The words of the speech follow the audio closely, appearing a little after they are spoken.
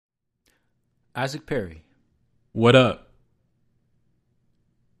Isaac Perry. What up?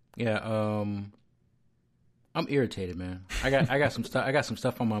 Yeah, I'm irritated, man. I got some stuff. I got some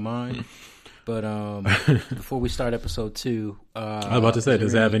stuff on my mind. But before we start episode 2, I was about to say,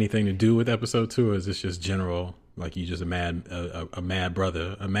 does it have any? anything to do with episode 2, or is this just general? Like you just a mad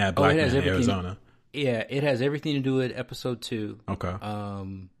brother, a mad Oh, black it has man in everything. Arizona? Yeah, it has everything to do with episode 2. Okay.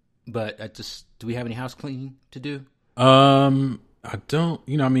 But do we have any house cleaning to do? I don't.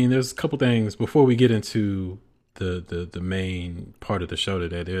 I mean, there's a couple things before we get into the main part of the show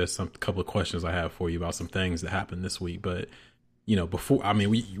today. There's some couple of questions I have for you about some things that happened this week. But before, I mean,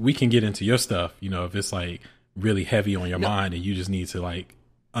 we can get into your stuff. If it's like really heavy on your mind and you just need to like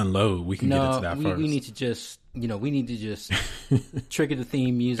unload, we can get into that first. We need to just trigger the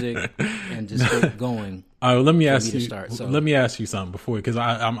theme music and just get going. All right, well, let me for ask me to you. start, so. Let me ask you something before, because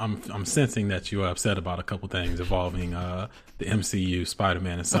I'm sensing that you are upset about a couple things involving the MCU,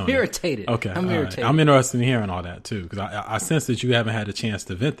 Spider-Man, and Sony. I'm irritated. Okay, I'm all right. irritated. I'm interested in hearing all that too, because I sense that you haven't had a chance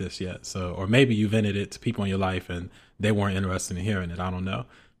to vent this yet. So, or maybe you vented it to people in your life and they weren't interested in hearing it. I don't know.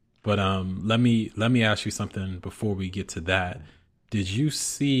 But let me ask you something before we get to that. Did you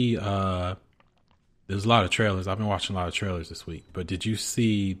see? There's a lot of trailers. I've been watching a lot of trailers this week. But did you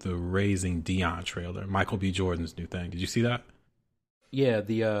see the Raising Dion trailer? Michael B. Jordan's new thing. Did you see that? Yeah,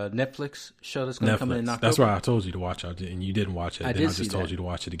 the Netflix show that's going to come in October. That's why I told you to watch it, and you didn't watch it. I then did I see just told that. you to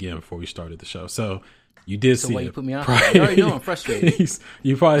watch it again before we started the show. So you did So see why it. you put me on? You already know I'm frustrated.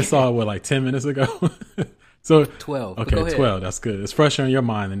 You probably saw it, like 10 minutes ago? So 12. But Okay, go ahead. 12. That's good. It's fresher in your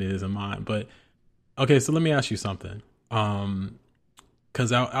mind than it is in mine. But okay, so let me ask you something.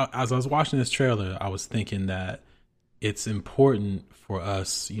 Because as I was watching this trailer, I was thinking that it's important for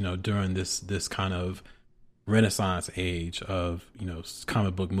us, during this kind of Renaissance age of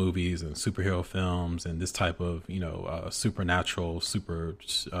comic book movies and superhero films and this type of supernatural, super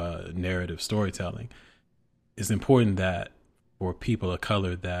narrative storytelling. It's important that for people of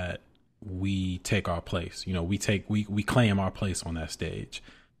color that we take our place. We claim our place on that stage.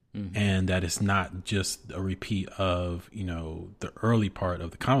 Mm-hmm. And that it's not just a repeat of the early part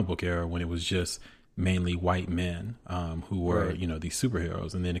of the comic book era when it was just mainly white men who were Right. These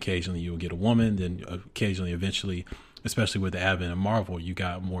superheroes, and then occasionally you would get a woman, then occasionally, eventually, especially with the advent of Marvel, you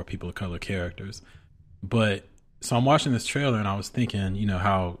got more people of color characters. But so I'm watching this trailer and I was thinking,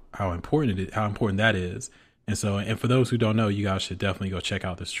 how important that is. And for those who don't know, you guys should definitely go check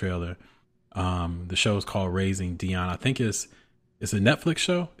out this trailer. The show is called Raising Dion. I think it's a Netflix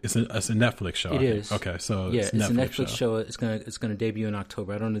show. It's a Netflix show. It is. Okay, so Yeah, it's a Netflix Netflix show. It's gonna debut in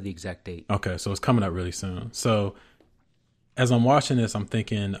October. I don't know the exact date. Okay, so it's coming up really soon. So as I'm watching this, I'm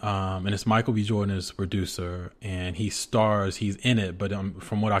thinking, and it's Michael B. Jordan as producer, and he's in it, but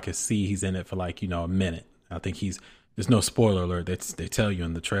from what I can see, he's in it for like a minute. I think there's no spoiler alert. They tell you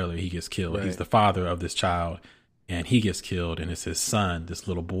in the trailer he gets killed. Right. He's the father of this child, and he gets killed, and it's his son, this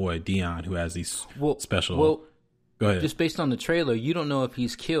little boy Dion, who has these special. Well, go ahead. just based on the trailer, you don't know if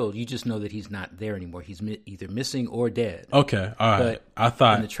he's killed. You just know that he's not there anymore. He's either missing or dead. Okay, all right. But I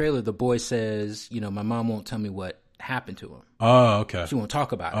thought in the trailer, the boy says, my mom won't tell me what happened to him. Oh, okay. She won't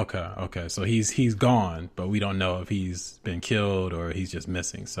talk about it. Okay. So he's gone, but we don't know if he's been killed or he's just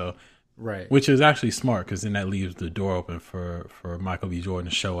missing. So, Right. which is actually smart, because then that leaves the door open for Michael B. Jordan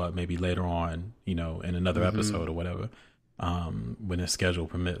to show up maybe later on, in another episode or whatever, when his schedule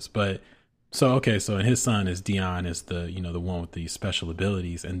permits. But so and his son is Dion, is the the one with the special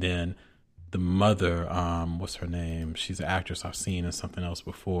abilities, and then the mother, what's her name? She's an actress I've seen in something else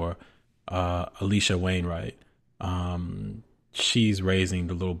before, Alicia Wainwright. She's raising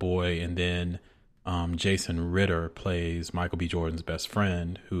the little boy, and then Jason Ritter plays Michael B. Jordan's best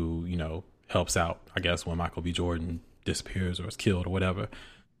friend, who helps out, I guess, when Michael B. Jordan disappears or is killed or whatever.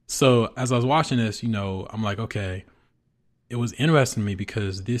 So as I was watching this, I'm like, okay, it was interesting to me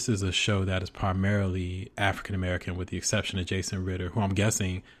because this is a show that is primarily African American, with the exception of Jason Ritter, who I'm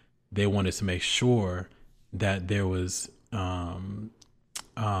guessing they wanted to make sure that there was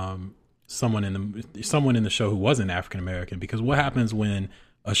someone in the show who wasn't African American. Because what happens when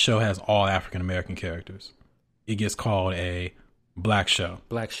a show has all African American characters? It gets called a black show.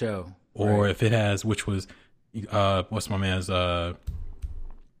 Black show. Or Right. if it has, which was what's my man's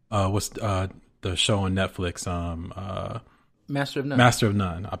what's the show on Netflix, Master of None. Master of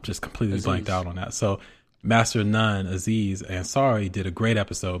None. I've just completely Aziz. blanked out on that. So Master of None, Aziz Ansari did a great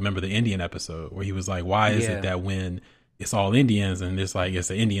episode. Remember the Indian episode where he was like, why is Yeah. it that when it's all Indians and it's like it's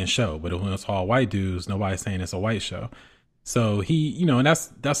an Indian show, but when it's all white dudes, nobody's saying it's a white show? So he, and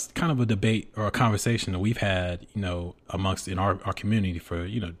that's kind of a debate or a conversation that we've had, amongst in our community for,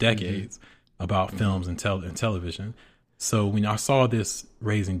 decades about films and television. So when I saw this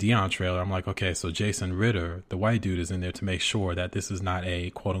Raising Dion trailer, I'm like, okay, so Jason Ritter, the white dude, is in there to make sure that this is not a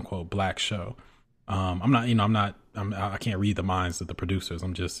quote unquote black show. I can't read the minds of the producers.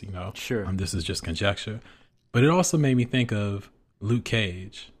 I'm just, sure. This is just conjecture. But it also made me think of Luke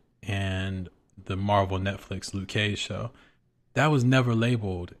Cage and the Marvel Netflix Luke Cage show. That was never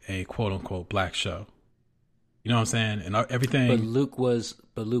labeled a quote unquote black show. You know what I'm saying? And everything. But Luke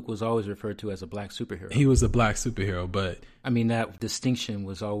was always referred to as a black superhero. He was a black superhero, but I mean, that distinction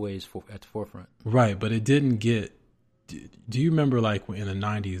was always at the forefront. Right, but it didn't get. Do you remember, like, in the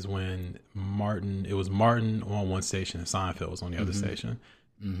 90s when it was Martin on one station and Seinfeld was on the other station,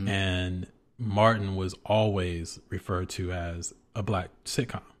 and Martin was always referred to as a black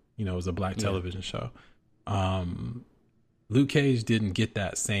sitcom. It was a black television show. Luke Cage didn't get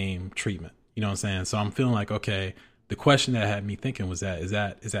that same treatment. You know what I'm saying? So I'm feeling like, okay, the question that had me thinking was is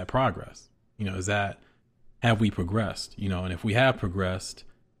that progress? Have we progressed? And if we have progressed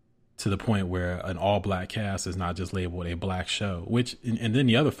to the point where an all black cast is not just labeled a black show, and then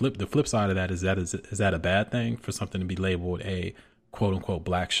the flip side of that is that a bad thing for something to be labeled a quote unquote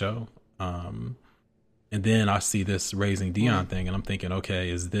black show? And then I see this Raising Dion thing and I'm thinking, okay,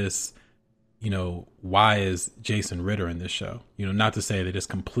 is this, why is Jason Ritter in this show? Not to say that it's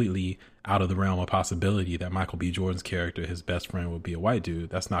completely out of the realm of possibility that Michael B. Jordan's character, his best friend, would be a white dude.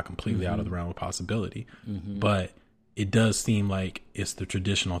 That's not completely out of the realm of possibility. But it does seem like it's the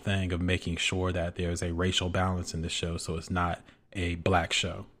traditional thing of making sure that there's a racial balance in this show, so it's not a black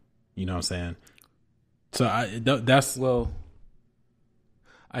show. You know what I'm saying? So I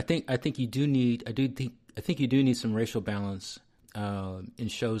think you do need some racial balance in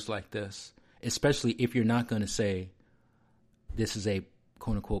shows like this, especially if you're not going to say this is a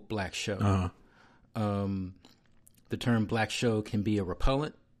quote unquote black show. The term black show can be a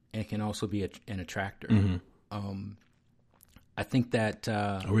repellent and it can also be an attractor. I think that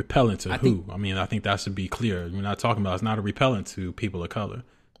a repellent to who? I think that should be clear. We're not talking about, it's not a repellent to people of color.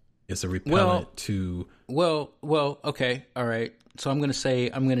 It's a repellent to. Well, okay, all right. So I'm going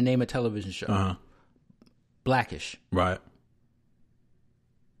to name a television show. Blackish. Right.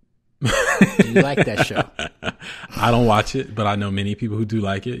 Do you like that show? I don't watch it, but I know many people who do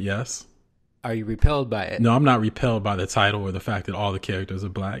like it. Yes. Are you repelled by it? No, I'm not repelled by the title or the fact that all the characters are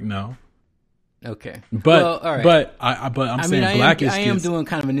black. No. Okay, but all right. but I'm saying Blackish. I am doing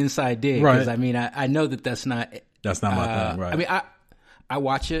kind of an inside dig because I know that's not my thing. Right. I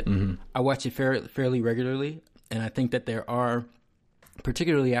watch it. I watch it fairly regularly, and I think that there are,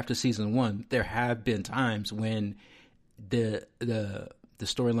 particularly after season 1, there have been times when the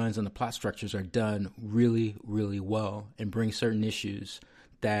storylines and the plot structures are done really, really well and bring certain issues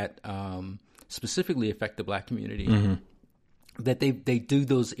that specifically affect the black community. That they do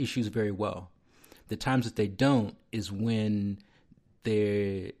those issues very well. The times that they don't is when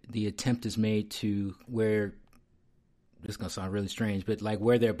the attempt is made to wear, this is going to sound really strange, but like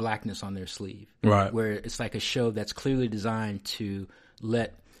wear their blackness on their sleeve. Right. Where it's like a show that's clearly designed to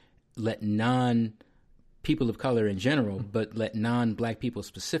let non people of color in general, but let non-black people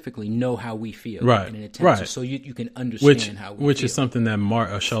specifically know how we feel. Right. In an attempt to, so you can understand how we feel. Which is something that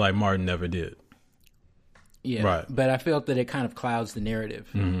a show like Martin never did. Yeah, right. But I felt that it kind of clouds the narrative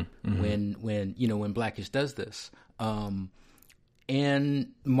when Blackish does this. And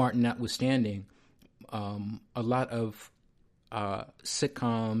Martin notwithstanding, a lot of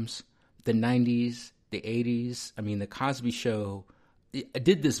sitcoms, the 90s, the 80s, the Cosby Show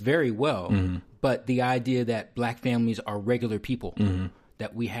did this very well. But the idea that black families are regular people,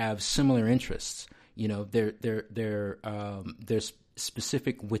 that we have similar interests, they're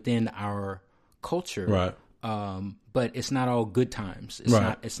specific within our culture. Right. But it's not all good times.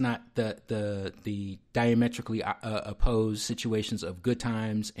 It's not the diametrically opposed situations of Good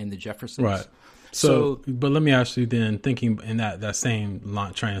Times and the Jeffersons. Right. So, but let me ask you then, thinking in that same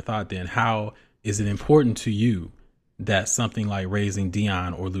train of thought, then, how is it important to you that something like Raising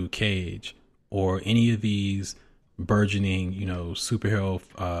Dion or Luke Cage or any of these burgeoning, superhero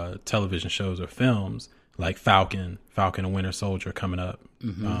television shows or films like Falcon and Winter Soldier coming up,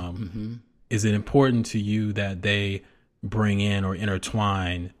 is it important to you that they bring in or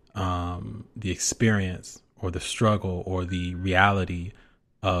intertwine the experience or the struggle or the reality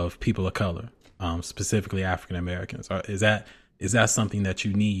of people of color, specifically African Americans? Is that something that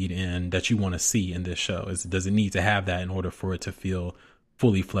you need and that you want to see in this show? Does it need to have that in order for it to feel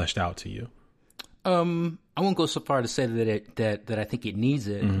fully fleshed out to you? I won't go so far to say that I think it needs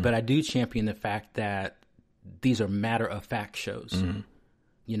it, but I do champion the fact that these are matter of fact shows.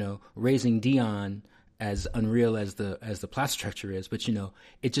 Raising Dion, as unreal as the plot structure is, but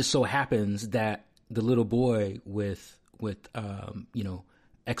it just so happens that the little boy with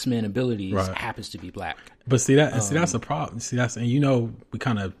X-Men abilities happens to be black. But see that's a problem. And we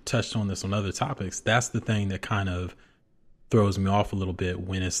kind of touched on this on other topics. That's the thing that kind of throws me off a little bit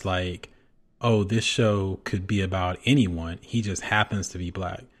when it's like, oh, this show could be about anyone. He just happens to be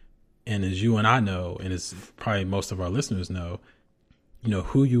black. And as you and I know, and as probably most of our listeners know,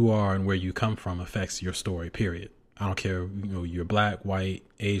 who you are and where you come from affects your story, period. I don't care, you're black, white,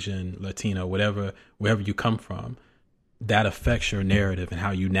 Asian, Latino, wherever you come from, that affects your narrative and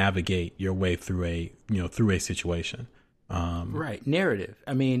how you navigate your way through a situation. Right. Narrative.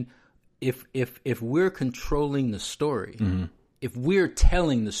 I mean, if we're controlling the story, if we're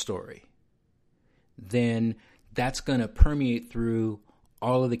telling the story, then that's going to permeate through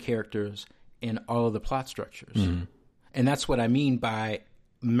all of the characters and all of the plot structures. And that's what I mean by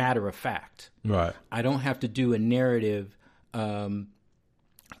matter of fact. Right. I don't have to do a narrative, about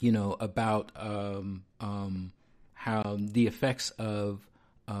how the effects of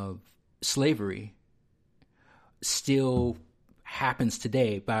slavery still happens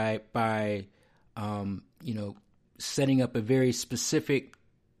today by setting up a very specific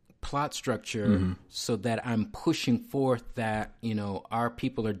plot structure so that I'm pushing forth that, our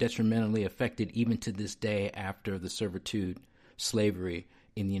people are detrimentally affected even to this day after the servitude slavery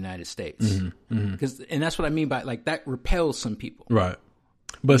in the United States. And that's what I mean by like that repels some people. Right.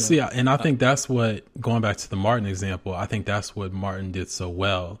 But and I think that's what, going back to the Martin example, I think that's what Martin did so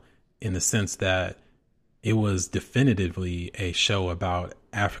well in the sense that it was definitively a show about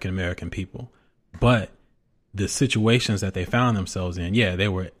African American people, but the situations that they found themselves in, they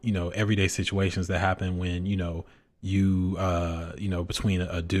were, everyday situations that happen when, between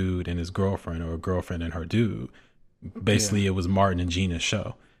a dude and his girlfriend or a girlfriend and her dude. Basically, it was Martin and Gina's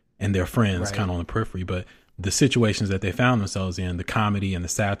show and their friends kind of on the periphery. But the situations that they found themselves in, the comedy and the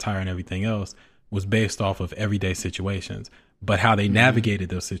satire and everything else was based off of everyday situations. But how they navigated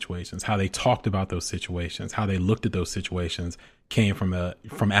those situations, how they talked about those situations, how they looked at those situations came from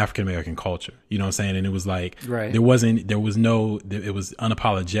African American culture. You know what I'm saying? And it was like, it was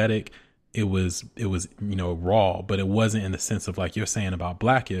unapologetic. It was raw, but it wasn't in the sense of like you're saying about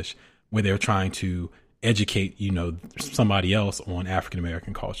Blackish, where they're trying to educate, somebody else on African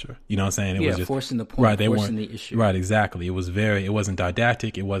American culture. You know what I'm saying? It was just forcing the point, forcing the issue. Right, exactly. It wasn't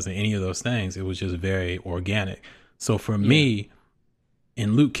didactic. It wasn't any of those things. It was just very organic. So for me,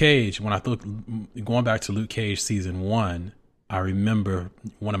 in Luke Cage, when I thought, going back to Luke Cage season 1, I remember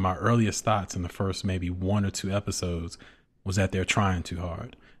one of my earliest thoughts in the first maybe 1 or 2 episodes was that they're trying too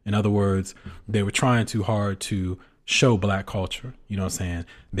hard. In other words, they were trying too hard to show black culture. You know what I'm saying?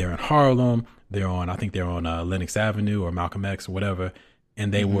 They're in Harlem. I think they're on Lenox Avenue or Malcolm X or whatever.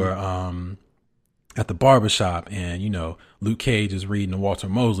 And they were at the barbershop, and, Luke Cage is reading a Walter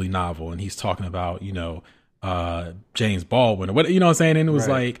Mosley novel, and he's talking about, James Baldwin or what, you know what I'm saying? And it was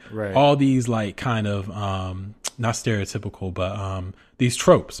all these like kind of, not stereotypical, but these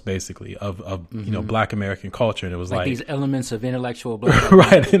tropes basically of Black American culture. And it was like these elements of intellectual black.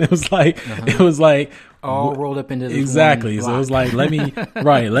 Right. And it was like all rolled up into this exactly. So it was like, let me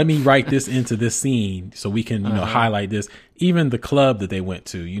write this into this scene so we can, highlight this. Even the club that they went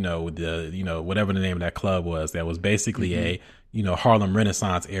to, whatever the name of that club was, that was basically a, Harlem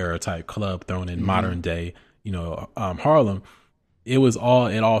Renaissance era type club thrown in modern day, Harlem. It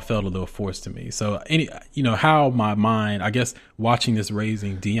all felt a little forced to me. So how my mind, I guess watching this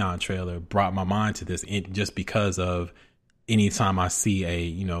Raising Dion trailer brought my mind to this just because of anytime I see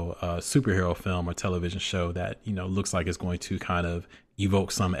a superhero film or television show that, looks like it's going to kind of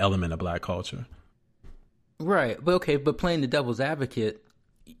evoke some element of black culture. Right. But playing the devil's advocate,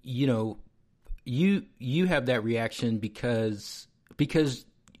 you have that reaction because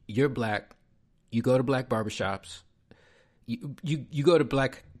you're black, you go to black barbershops. You go to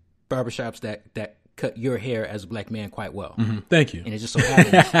black barbershops that cut your hair as a black man quite well. Thank you. And it just so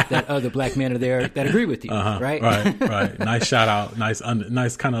happens that other black men are there that agree with you, right? Right. Nice shout out.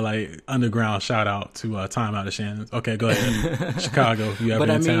 Nice kind of like underground shout out to Time Out of Shannon's. Okay, go ahead. Chicago, if you ever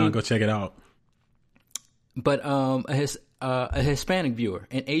in town, go check it out. But a Hispanic viewer,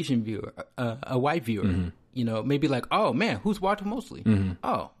 an Asian viewer, a white viewer, maybe like, oh man, who's Walter Mosley?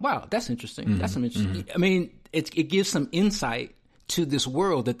 Oh wow, that's interesting. That's some interesting. I mean, it gives some insight to this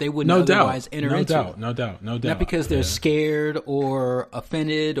world that they wouldn't otherwise enter into. No doubt. Not because they're scared or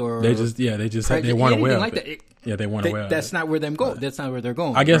offended or they weren't aware of it. They weren't aware. That's not where them go. That's not where they're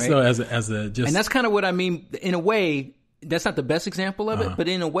going. I guess right? though, as a just, and that's kind of what I mean. In a way, that's not the best example of it, but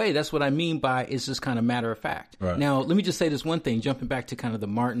in a way, that's what I mean by it's just kind of matter of fact. Right. Now, let me just say this one thing, jumping back to kind of the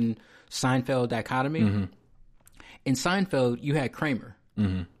Martin Seinfeld dichotomy. In Seinfeld, you had Kramer.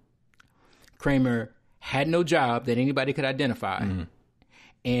 Kramer had no job that anybody could identify,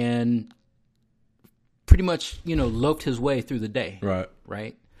 and pretty much, loafed his way through the day. Right.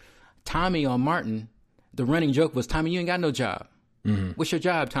 Right. Tommy on Martin, the running joke was, Tommy, you ain't got no job. What's your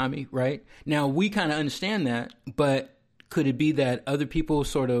job, Tommy? Right. Now, we kind of understand that, but could it be that other people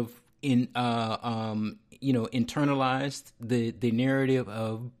sort of internalized the narrative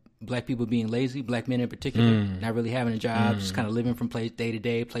of black people being lazy, black men in particular, not really having a job, just kind of living from day to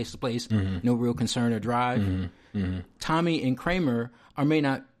day, place to place, no real concern or drive. Tommy and Kramer may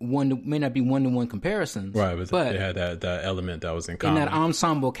not be one-to-one comparisons, right? But they had that element that was in common. In that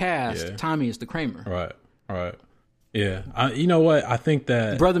ensemble cast, Tommy is the Kramer, right. Yeah, you know what? I think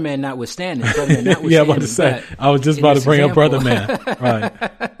that Brother Man notwithstanding. Yeah, I'm about to say. I was just about to bring up Brother Man.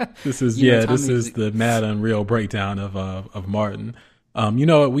 Right. This is this is the mad unreal breakdown of Martin. You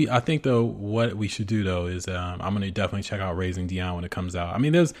know what? I think though what we should do though is I'm going to definitely check out Raising Dion when it comes out. I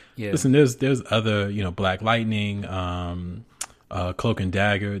mean, there's other Black Lightning, Cloak and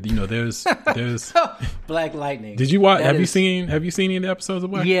Dagger. There's Black Lightning. Did you watch? Have you seen any of the episodes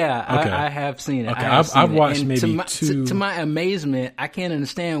of Black? Yeah, okay. I have seen it. Okay, I've watched maybe two. To my amazement, I can't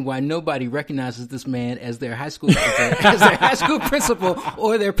understand why nobody recognizes this man as their high school principal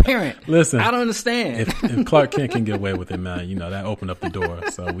or their parent. Listen, I don't understand. If Clark Kent can get away with it, man, that opened up the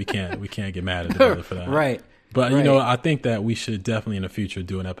door. So we can't get mad at the brother for that, right? But I think that we should definitely in the future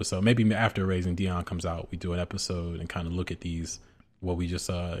do an episode. Maybe after Raising Dion comes out, we do an episode and kind of look at what we just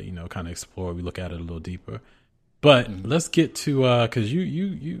kind of explore. We look at it a little deeper. But let's get to because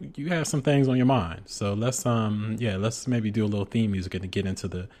you have some things on your mind. So let's maybe do a little theme music and get into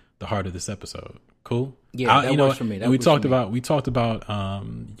the heart of this episode. Cool. Yeah, that works for me. We talked about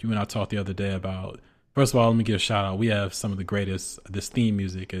you and I talked the other day about. First of all, let me give a shout out. We have some of the greatest. This theme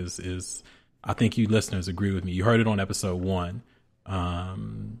music is. I think you listeners agree with me. You heard it on episode 1.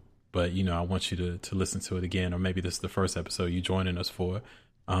 But, I want you to listen to it again, or maybe this is the first episode you're joining us for.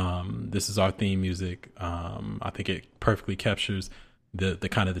 This is our theme music. I think it perfectly captures the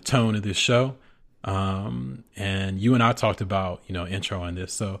kind of the tone of this show. And you and I talked about, intro on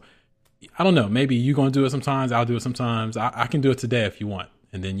this. So I don't know, maybe you're going to do it sometimes. I'll do it sometimes. I can do it today if you want.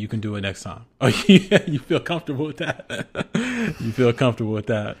 And then you can do it next time. Oh yeah, you feel comfortable with that? You feel comfortable with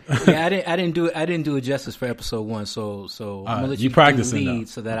that? Yeah, I didn't do it justice for episode 1. So I'm gonna let you practice do the lead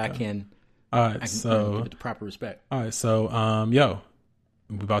so that I can. All right, give it the proper respect. All right, so we're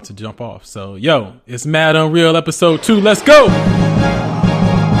about to jump off. So it's Mad Unreal episode 2. Let's go.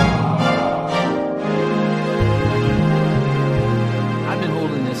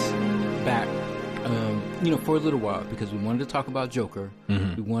 For a little while, because we wanted to talk about Joker,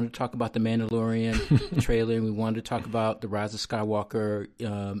 we wanted to talk about the Mandalorian trailer, and we wanted to talk about the Rise of Skywalker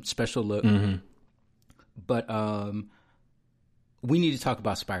special look. But we need to talk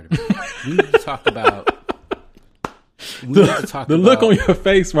about Spider-Man. We need to talk about the look on your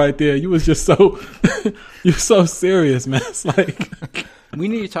face right there. You was just so you're so serious, man. It's like we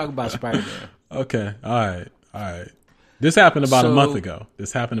need to talk about Spider-Man. Okay, all right. This happened about a month ago.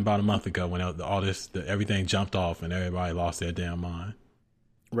 When everything jumped off and everybody lost their damn mind.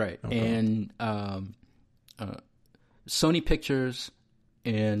 Right. Okay. And Sony Pictures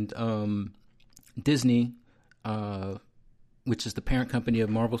and Disney, which is the parent company of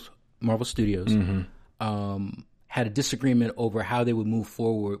Marvel Studios, had a disagreement over how they would move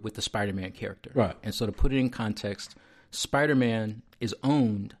forward with the Spider-Man character. Right. And so to put it in context, Spider-Man is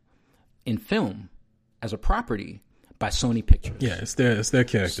owned in film as a property by Sony Pictures. Yeah, it's their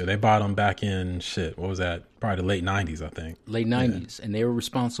character. They bought them back in what was that? Probably the late 90s, I think. Late 90s. Yeah. And they were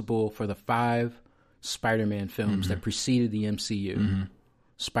responsible for the 5 Spider-Man films that preceded the MCU.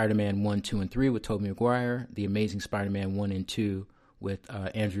 Spider-Man 1, 2, and 3 with Tobey Maguire, The Amazing Spider-Man 1 and 2 with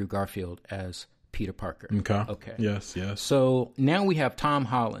Andrew Garfield as Peter Parker. Okay. Yes. So now we have Tom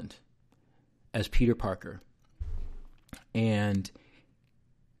Holland as Peter Parker. And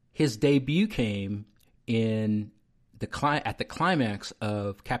his debut came in at the climax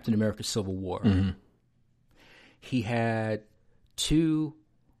of Captain America: Civil War. He had 2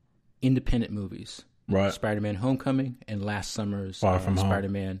 independent movies, right? Spider-Man: Homecoming and last summer's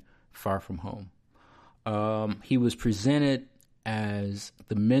Spider-Man: Far From Home. He was presented as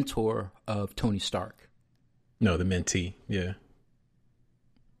the mentor of Tony Stark. No, the mentee. Yeah.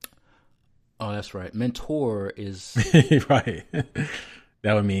 Oh, that's right. Mentor is right.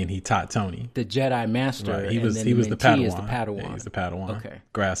 That would mean he taught Tony. The Jedi Master. Right. He was the Padawan. Yeah, he's the Padawan. Okay.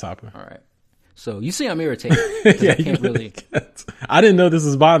 Grasshopper. All right. So you see I'm irritated. Yeah, I can't really. I didn't know this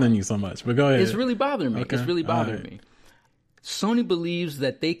was bothering you so much, but go ahead. It's really bothering me. Okay. It's really bothering me. Sony believes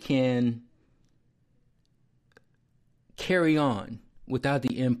that they can carry on without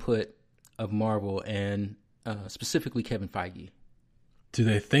the input of Marvel and specifically Kevin Feige. Do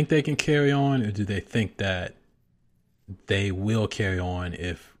they think they can carry on, or do they think that they will carry on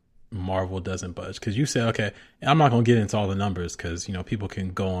if Marvel doesn't budge? Because you said, okay, I'm not going to get into all the numbers because, you know, people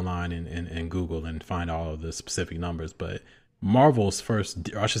can go online and Google and find all of the specific numbers. But Marvel's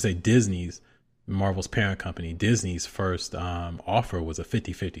first, or I should say Disney's, Marvel's parent company, Disney's first offer was a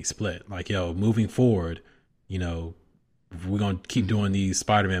 50-50 split. Like, yo, moving forward, you know, we're going to keep doing these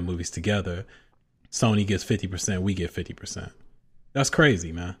Spider-Man movies together. Sony gets 50%, we get 50%. That's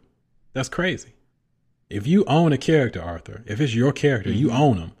crazy, man. That's crazy. If you own a character, Arthur, if it's your character, you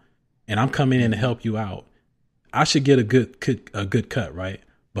own them, and I'm coming in to help you out, I should get a good cut, right?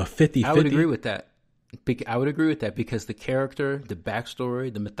 But 50-50. I would agree with that. I would agree with that because the character, the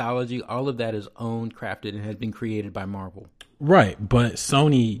backstory, the mythology, all of that is owned, crafted, and has been created by Marvel. Right, but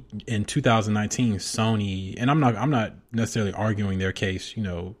Sony in 2019, Sony, and I'm not necessarily arguing their case, you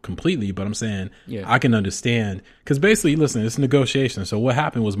know, completely, but I'm saying I can understand because basically, listen, it's negotiation. So what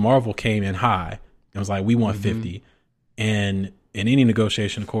happened was Marvel came in high and was like, we want 50, and in any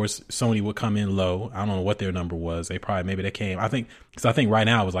negotiation, of course, Sony would come in low. I don't know what their number was. They came, I think right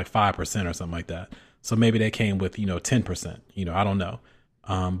now it was like 5% or something like that. So maybe they came with, you know, 10%. You know, I don't know.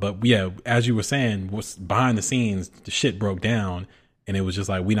 But yeah, as you were saying, what's behind the scenes, the shit broke down, and it was just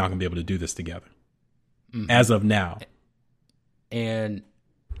like, we're not gonna be able to do this together as of now. And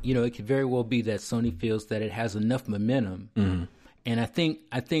you know, it could very well be that Sony feels that it has enough momentum, and I think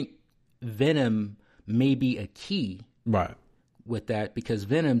Venom may be a key, right, with that because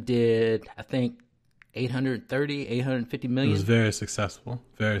Venom did, I think, 850 million. It was very successful,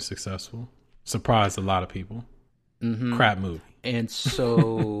 surprised a lot of people. Crap movie. And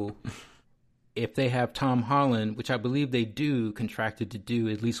so if they have Tom Holland, which I believe they do, contracted to do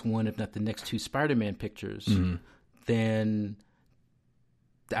at least one, if not the next two Spider-Man pictures, then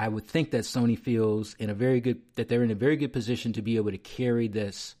I would think that Sony feels that they're in a very good position to be able to carry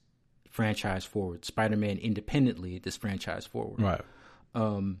this franchise forward, Spider-Man independently, this franchise forward. Right.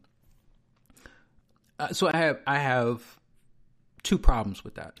 So I have two problems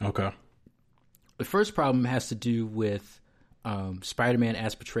with that. Okay. The first problem has to do with Spider-Man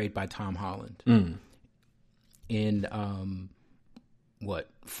as portrayed by Tom Holland in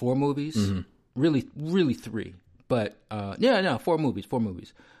 4 movies? Really 3, but 4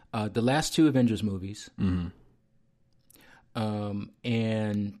 movies. The last 2 Avengers movies, and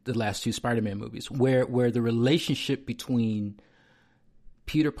the last 2 Spider-Man movies, where the relationship between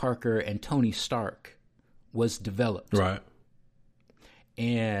Peter Parker and Tony Stark was developed, right?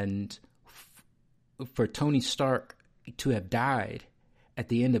 And for Tony Stark to have died at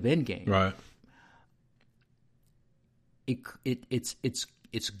the end of Endgame, right?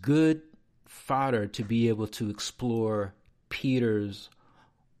 It's good fodder to be able to explore Peter's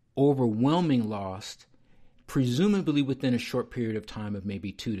overwhelming loss, presumably within a short period of time of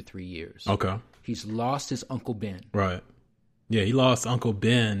maybe 2 to 3 years. Okay, he's lost his Uncle Ben. Right. Yeah, he lost Uncle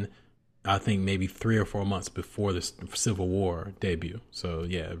Ben, I think maybe 3 or 4 months before the Civil War debut. So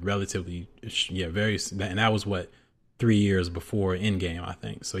yeah, relatively, very, and that was 3 years before Endgame, I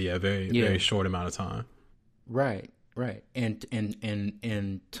think. So yeah, very short amount of time. Right.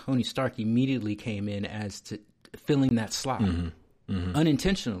 And Tony Stark immediately came in as to filling that slot,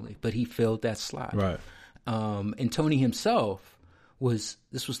 unintentionally, but he filled that slot. Right. And Tony himself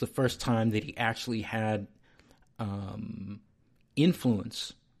this was the first time that he actually had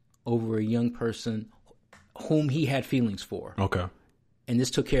influence over a young person whom he had feelings for. Okay. And this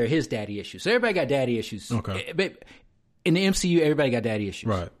took care of his daddy issues. So everybody got daddy issues. Okay. In the MCU, everybody got daddy issues.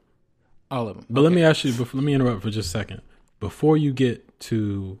 Right. All of them. But let me ask you, let me interrupt for just a second. Before you get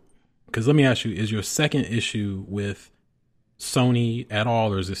to, because let me ask you, is your second issue with Sony at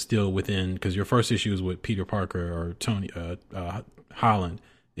all, or is it still within, because your first issue is with Peter Parker or Tony Holland.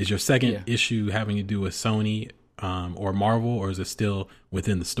 Is your second issue having to do with Sony or Marvel, or is it still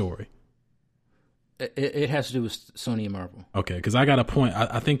within the story? It has to do with Sony and Marvel. Okay, because I got a point.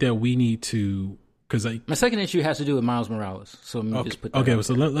 I think that we need to, because my second issue has to do with Miles Morales. So let me just put that. Okay,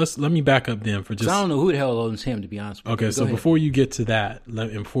 so let me back up then for just. I don't know who the hell owns him, to be honest with you. Okay, so before you get to that,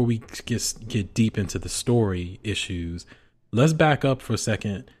 and before we get deep into the story issues, let's back up for a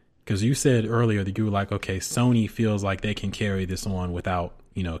second, because you said earlier that you were like, okay, Sony feels like they can carry this on without,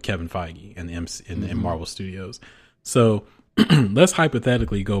 Kevin Feige and the Marvel Studios. So let's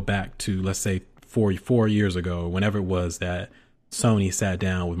hypothetically go back to, let's say, 4 years ago, whenever it was that Sony sat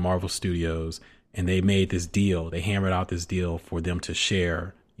down with Marvel Studios and they made this deal. They hammered out this deal for them to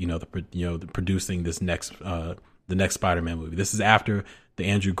share, the producing this next the next Spider-Man movie. This is after the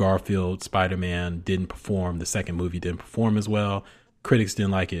Andrew Garfield Spider-Man didn't perform. The second movie didn't perform as well. Critics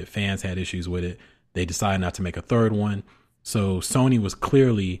didn't like it. Fans had issues with it. They decided not to make a third one. So Sony was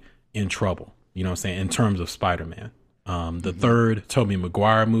clearly in trouble, you know what I'm saying, in terms of Spider-Man. The third Tobey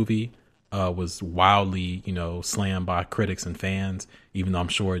Maguire movie was wildly, you know, slammed by critics and fans, even though I'm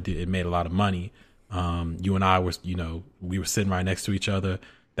sure it made a lot of money. You and I were, you know, we were sitting right next to each other.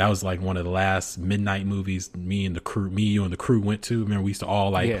 That was like one of the last midnight movies you and the crew went to. Remember, we used to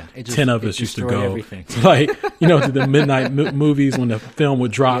all 10 of us used to go to, you know, to the midnight movies when the film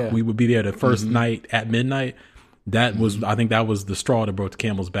would drop. Yeah. We would be there the first night at midnight. That was, I think that was the straw that broke the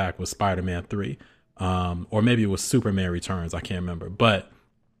camel's back, was Spider-Man 3. Or maybe it was Superman Returns. I can't remember. But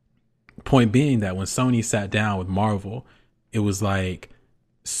point being that when Sony sat down with Marvel, it was like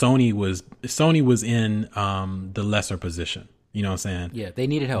Sony was in the lesser position. You know what I'm saying? Yeah, they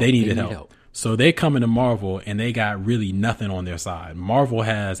needed help. They needed help. So they come into Marvel and they got really nothing on their side. Marvel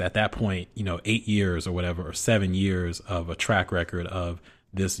has at that point, you know, 8 years or whatever, or 7 years of a track record of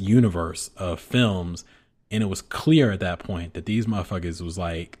this universe of films. And it was clear at that point that these motherfuckers was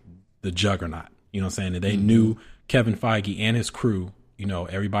like the juggernaut. You know what I'm saying? And they knew Kevin Feige and his crew, you know,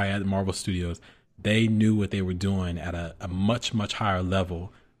 everybody at Marvel Studios, they knew what they were doing at a much, much higher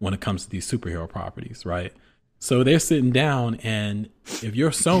level when it comes to these superhero properties, right? So they're sitting down, and if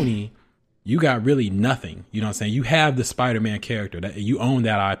you're Sony, you got really nothing. You know what I'm saying? You have the Spider-Man character, that you own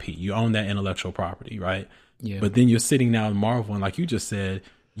that IP, you own that intellectual property, right? Yeah. But then you're sitting now in Marvel, and like you just said,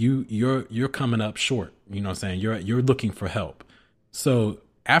 you're coming up short. You know what I'm saying? You're looking for help. So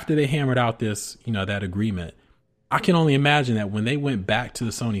after they hammered out this, you know, that agreement, I can only imagine that when they went back to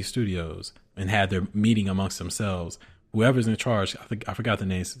the Sony studios and had their meeting amongst themselves, whoever's in charge, I forgot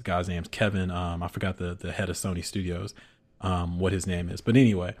the guy's name, Kevin. I forgot the head of Sony Studios, what his name is. But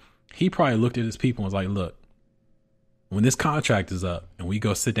anyway, he probably looked at his people and was like, look, when this contract is up and we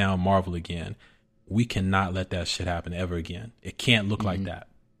go sit down with Marvel again, we cannot let that shit happen ever again. It can't look like that.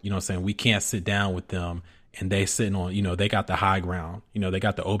 You know what I'm saying? We can't sit down with them and they sitting on, you know, they got the high ground. You know, they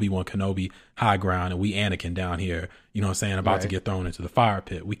got the Obi-Wan Kenobi high ground and we Anakin down here, you know what I'm saying, about to get thrown into the fire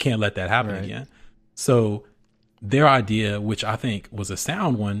pit. We can't let that happen again. So their idea, which I think was a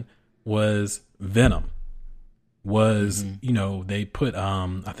sound one, was Venom. You know, they put,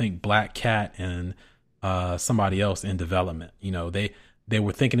 I think Black Cat and somebody else in development. You know, they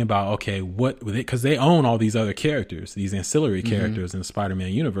were thinking about, okay, because they own all these other characters, these ancillary characters in the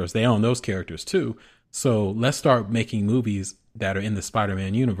Spider-Man universe. They own those characters too. So let's start making movies that are in the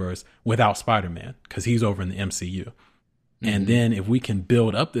Spider-Man universe without Spider-Man, because he's over in the MCU. And then if we can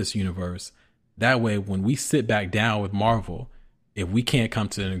build up this universe, that way when we sit back down with Marvel, if we can't come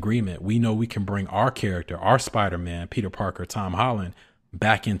to an agreement, we know we can bring our character, our Spider-Man, Peter Parker, Tom Holland,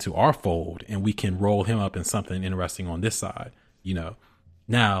 back into our fold, and we can roll him up in something interesting on this side, you know.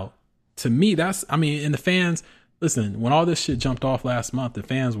 Now, to me, and the fans, listen, when all this shit jumped off last month, the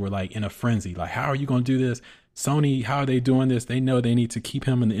fans were like in a frenzy. Like, how are you going to do this? Sony, how are they doing this? They know they need to keep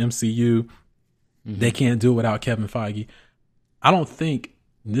him in the MCU. They can't do it without Kevin Feige. I don't think,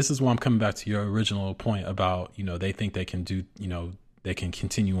 this is why I'm coming back to your original point about, you know, they think they can do, you know, they can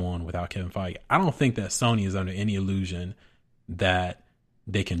continue on without Kevin Feige. I don't think that Sony is under any illusion that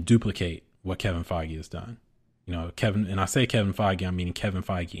they can duplicate what Kevin Feige has done. You know, and I say Kevin Feige, I'm meaning Kevin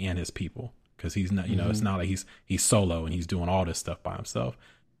Feige and his people, because he's not, you know, it's not like he's solo and he's doing all this stuff by himself.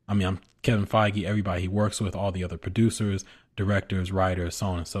 I mean, I'm Kevin Feige, everybody he works with, all the other producers, directors, writers, so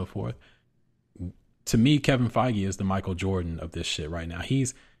on and so forth. To me, Kevin Feige is the Michael Jordan of this shit right now. He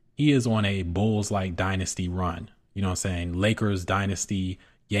is on a Bulls-like dynasty run. You know what I'm saying? Lakers dynasty,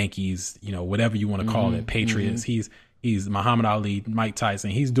 Yankees, you know, whatever you want to call it, Patriots. He's Muhammad Ali, Mike Tyson.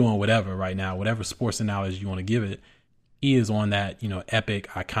 He's doing whatever right now, whatever sports analogy you want to give it. He is on that, you know, epic,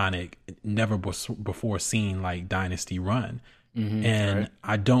 iconic, never before seen like dynasty run. And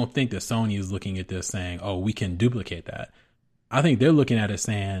I don't think that Sony is looking at this saying, oh, we can duplicate that. I think they're looking at it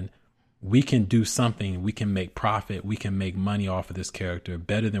saying, we can do something, we can make profit, we can make money off of this character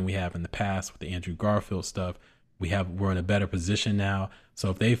better than we have in the past with the Andrew Garfield stuff. We're in a better position now.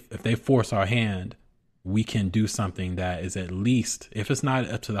 So if they force our hand, we can do something that is at least, if it's not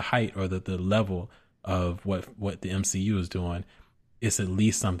up to the height or the level of what the MCU is doing, it's at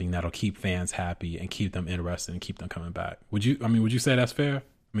least something that'll keep fans happy and keep them interested and keep them coming back. Would you say that's fair?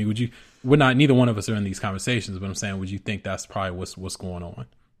 I mean, neither one of us are in these conversations, but I'm saying, would you think that's probably what's going on?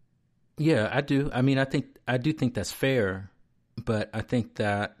 Yeah, I do. I mean, I do think that's fair, but I think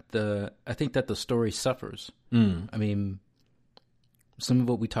that the story suffers. I mean, some of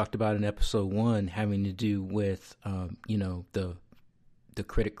what we talked about in episode 1 having to do with, you know, the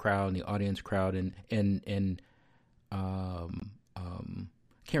critic crowd and the audience crowd, and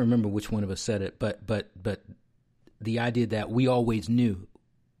can't remember which one of us said it, but the idea that we always knew,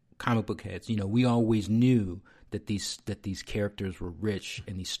 comic book heads, we always knew that these characters were rich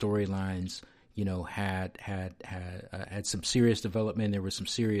and these storylines, had some serious development. There was some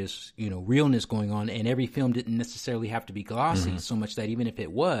serious, realness going on, and every film didn't necessarily have to be glossy, so much that even if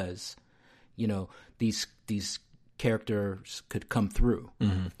it was, these characters could come through.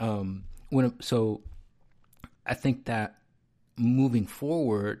 So I think that moving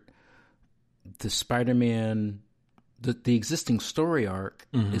forward, the Spider-Man, the existing story arc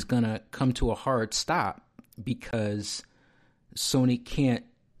is going to come to a hard stop because Sony can't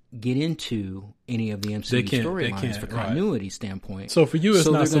get into any of the MCU storylines for continuity standpoint. So for you, it's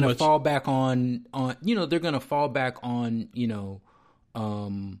not so much. They're going to fall back on they're going to fall back on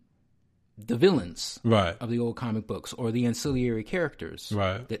the villains of the old comic books or the ancillary characters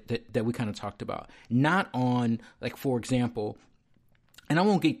that we kind of talked about. Not on, like, for example, and I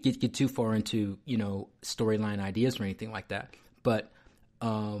won't get too far into storyline ideas or anything like that, but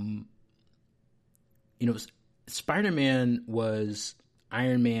Spider-Man was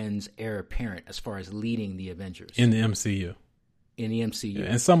Iron Man's heir apparent as far as leading the Avengers in the MCU. Yeah,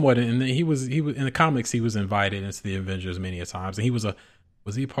 and somewhat, and he was in the comics. He was invited into the Avengers many a times, and he was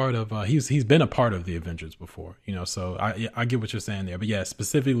he part of? He's been a part of the Avengers before, So I get what you're saying there, but yeah,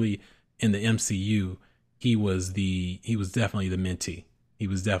 specifically in the MCU, he was definitely the mentee. He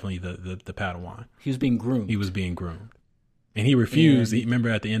was definitely the Padawan. He was being groomed. And he refused. Remember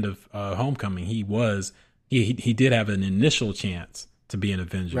at the end of Homecoming, he did have an initial chance to be an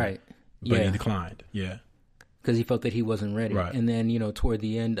Avenger, right? But he declined. Yeah, because he felt that he wasn't ready. Right. And then toward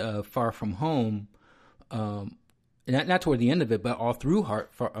the end of Far From Home, not toward the end of it, but all through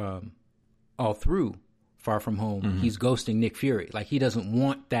Far From Home, he's ghosting Nick Fury. Like, he doesn't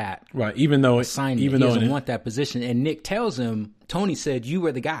want that. Right. Even though he doesn't want that position. And Nick tells him, Tony said you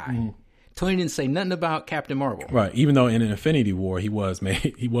were the guy. Tony didn't say nothing about Captain Marvel. Right. Even though in an Infinity War he was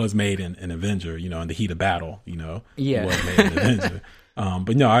made an Avenger, in the heat of battle, Yeah. He was made an Avenger.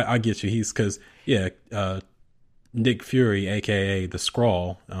 But no, I get you. He's because Nick Fury, aka the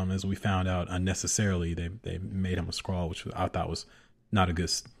Skrull, as we found out unnecessarily, they made him a Skrull, which I thought was not a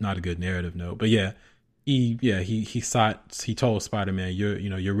good narrative note. But he told Spider-Man,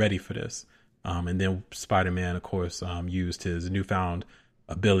 you're ready for this. And then Spider-Man, of course, used his newfound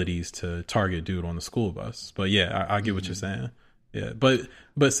abilities to target dude on the school bus. But yeah, I get what you're saying. Yeah, but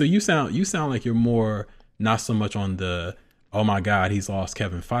so you sound like you're more not so much on the, oh my God, he's lost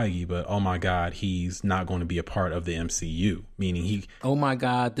Kevin Feige, but oh my God, he's not going to be a part of the MCU. Meaning oh my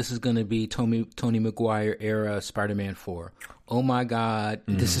God, this is going to be Tony Maguire era Spider-Man 4. Oh my God,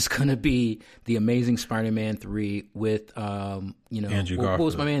 this is going to be the Amazing Spider-Man 3 with, Andrew Garfield. What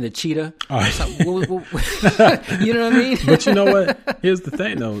was my man, the Cheetah? Oh. You know what I mean? But you know what? Here's the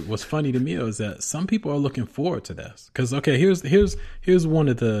thing, though. What's funny to me is that some people are looking forward to this. Because, okay, here's one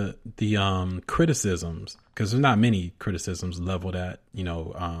of the criticisms, because there's not many criticisms leveled at,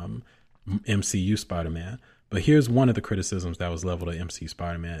 MCU Spider-Man. But here's one of the criticisms that was leveled at MCU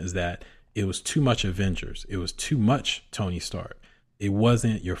Spider-Man is that it was too much Avengers. It was too much Tony Stark. It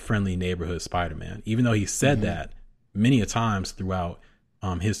wasn't your friendly neighborhood Spider-Man. Even though he said that many a times throughout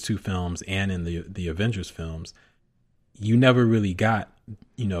his two films and in the Avengers films, you never really got,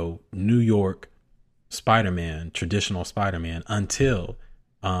 New York Spider-Man, traditional Spider-Man, until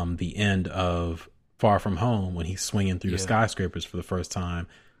the end of Far From Home, when he's swinging through the skyscrapers for the first time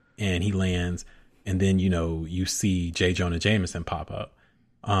and he lands, and then, you see J. Jonah Jameson pop up.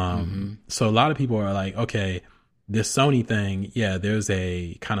 So a lot of people are like, okay, this Sony thing, there's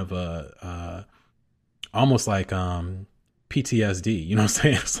a kind of a almost like PTSD, you know what I'm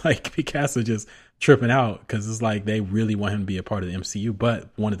saying? It's like Picasso just tripping out because it's like they really want him to be a part of the MCU. But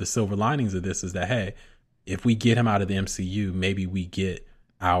one of the silver linings of this is that, hey, if we get him out of the MCU, maybe we get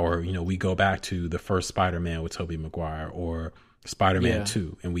we go back to the first Spider-Man with Tobey Maguire or Spider-Man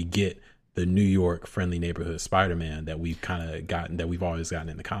 2, and we get the New York friendly neighborhood Spider-Man that we've kind of gotten, that we've always gotten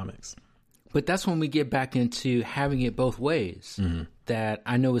in the comics. But that's when we get back into having it both ways. That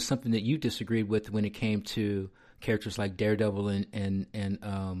I know is something that you disagreed with when it came to characters like Daredevil and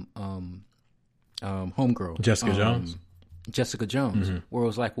Homegirl, Jessica Jones. Where it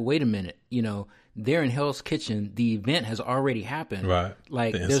was like, well, wait a minute, they're in Hell's Kitchen. The event has already happened. Right.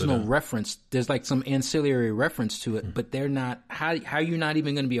 Like, there's no reference. There's like some ancillary reference to it, but they're not. How are you not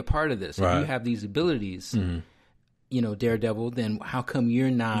even going to be a part of this? If you have these abilities, Daredevil, then how come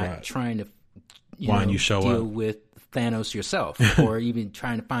you're not trying to deal with Thanos yourself, or even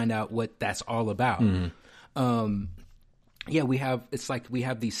trying to find out what that's all about? We have. It's like we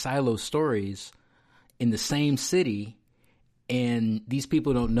have these silo stories in the same city, and these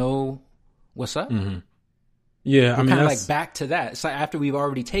people don't know what's up. Yeah, We're kind of like back to that. It's like after we've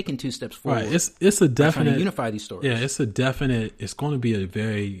already taken 2 steps forward. Right. It's a definite trying to unify these stories. Yeah, it's a definite. It's going to be a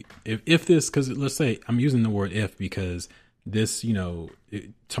very if this, because let's say I'm using the word if because this,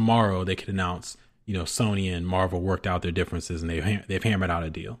 tomorrow they could announce, Sony and Marvel worked out their differences and they've hammered out a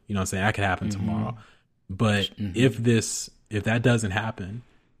deal. You know what I'm saying? That could happen tomorrow. But if that doesn't happen,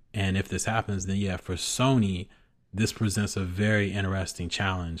 and if this happens, then yeah, for Sony, this presents a very interesting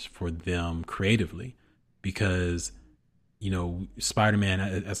challenge for them creatively, because Spider-Man,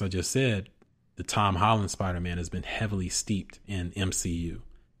 as I just said, the Tom Holland Spider-Man has been heavily steeped in MCU.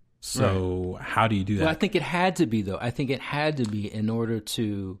 So how do you do that? Well, I think it had to be, though. I think it had to be in order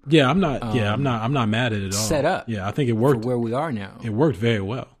to. Yeah, I'm not mad at it at all. Set up. Yeah, I think it worked for where we are now. It worked very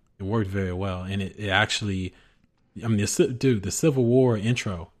well. And it actually, the Civil War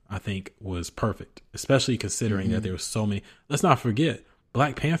intro, I think, was perfect, especially considering that there were so many. Let's not forget,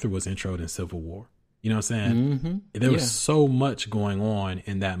 Black Panther was introed in Civil War. You know what I'm saying? There was so much going on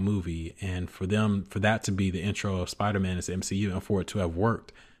in that movie, and for that to be the intro of Spider-Man as MCU, and for it to have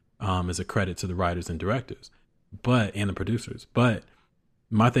worked, is a credit to the writers and directors, and the producers. But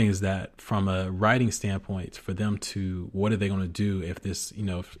my thing is that from a writing standpoint, for them to, what are they going to do if this,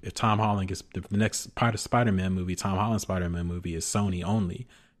 if Tom Holland gets the next part of Spider-Man movie, Tom Holland Spider-Man movie is Sony only.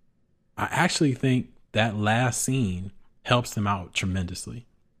 I actually think that last scene helps them out tremendously,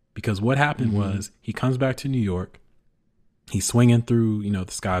 because what happened was he comes back to New York, he's swinging through, the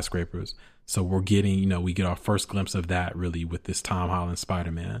skyscrapers. So we're getting, we get our first glimpse of that really with this Tom Holland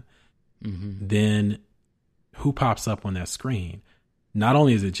Spider-Man. Then who pops up on that screen? Not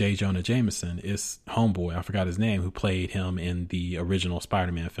only is it J. Jonah Jameson, it's homeboy, I forgot his name, who played him in the original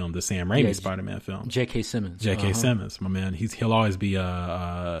Spider-Man film, the Sam Raimi Spider-Man film. J.K. Simmons. J.K. Simmons, my man. He'll always be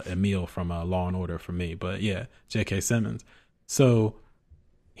Emil from Law and Order for me. But yeah, J.K. Simmons. So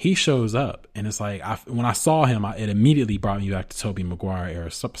he shows up, and it's like, when I saw him, it immediately brought me back to Tobey Maguire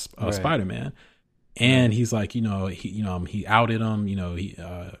era Spider-Man. And he's like, he outed him,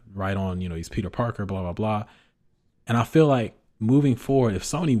 he's Peter Parker, blah, blah, blah. And I feel like moving forward, if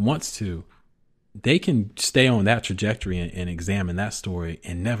Sony wants to, they can stay on that trajectory and examine that story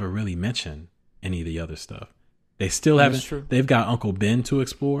and never really mention any of the other stuff. They still haven't. They've got Uncle Ben to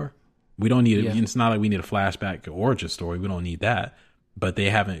explore. We don't need it. It's not like we need a flashback origin story. We don't need that. But they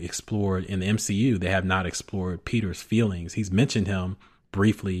haven't explored in the MCU. They have not explored Peter's feelings. He's mentioned him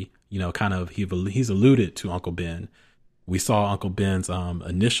briefly, he's alluded to Uncle Ben. We saw Uncle Ben's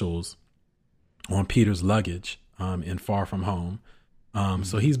initials on Peter's luggage in Far From Home.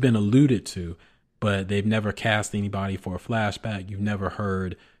 So he's been alluded to, but they've never cast anybody for a flashback. You've never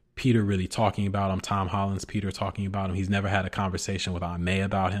heard Peter really talking about him, Tom Holland's Peter talking about him. He's never had a conversation with Aunt May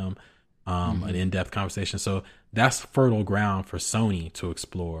about him, an in-depth conversation. So that's fertile ground for Sony to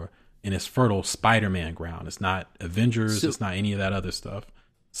explore, and it's fertile Spider-Man ground. It's not Avengers. It's not any of that other stuff.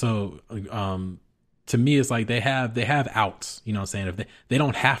 So to me, it's like they have outs. You know what I'm saying? If they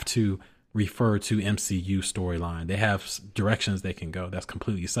don't have to refer to MCU storyline, they have directions they can go that's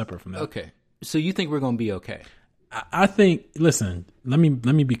completely separate from that. Okay, so you think we're going to be okay? I think. Listen, let me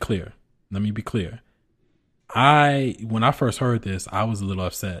be clear. When I first heard this, I was a little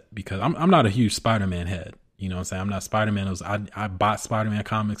upset because I'm not a huge Spider-Man head. You know what I'm saying? I'm not Spider-Man. I bought Spider-Man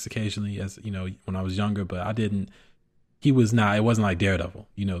comics occasionally, as when I was younger, but I didn't. It wasn't like Daredevil.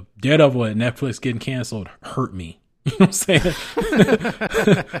 Daredevil at Netflix getting canceled hurt me. You know what I'm saying?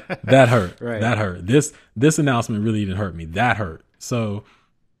 That hurt. Right. That hurt. This announcement really didn't hurt me. That hurt. So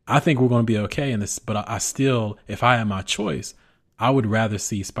I think we're going to be okay in this, but I still, if I had my choice, I would rather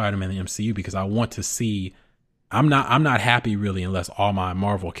see Spider-Man in the MCU, because I want to see. I'm not happy really unless all my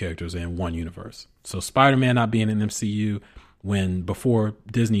Marvel characters are in one universe. So Spider-Man not being in MCU, before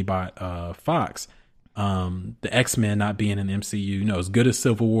Disney bought Fox, the X-Men not being in MCU, as good as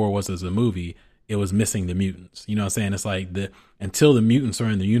Civil War was as a movie, it was missing the mutants. You know what I'm saying? It's like until the mutants are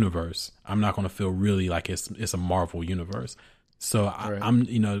in the universe, I'm not going to feel really like it's a Marvel universe. So right. I'm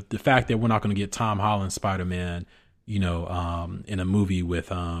the fact that we're not going to get Tom Holland Spider-Man, in a movie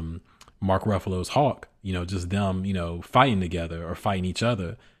with Mark Ruffalo's Hulk, just them, fighting together or fighting each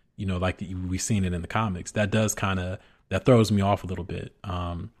other, like we've seen it in the comics. That does that throws me off a little bit.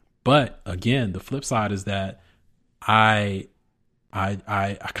 But again, the flip side is that I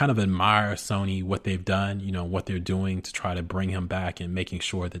kind of admire Sony, what they've done, what they're doing to try to bring him back and making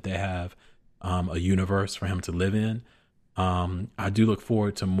sure that they have a universe for him to live in. I do look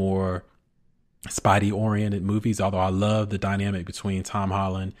forward to more Spidey-oriented movies, although I love the dynamic between Tom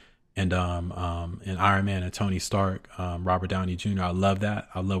Holland and Iron Man and Tony Stark, Robert Downey Jr. I love that.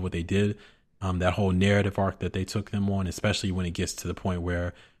 I love what they did. That whole narrative arc that they took them on, especially when it gets to the point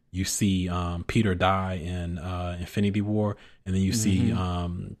where you see Peter die in Infinity War, and then you see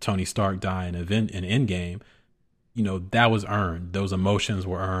Tony Stark die in Endgame. You know, that was earned. Those emotions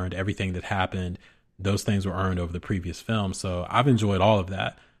were earned. Everything that happened, those things were earned over the previous film. So I've enjoyed all of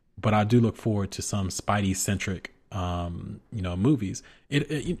that, but I do look forward to some Spidey centric, movies.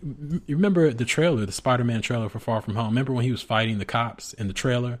 You remember the trailer, the Spider-Man trailer for Far From Home? Remember when he was fighting the cops in the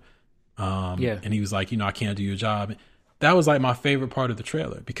trailer? And he was like, I can't do your job. That was like my favorite part of the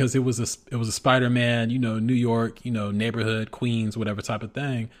trailer, because it was a Spider-Man, New York, neighborhood, Queens, whatever type of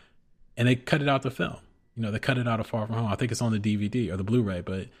thing. And they cut it out the film. They cut it out of Far From Home. I think it's on the DVD or the Blu-ray,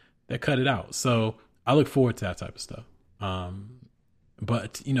 but they cut it out. So I look forward to that type of stuff.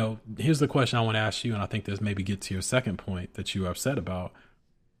 But here's the question I want to ask you, and I think this maybe gets to your second point that you were upset about.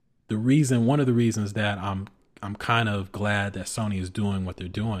 One of the reasons that I'm kind of glad that Sony is doing what they're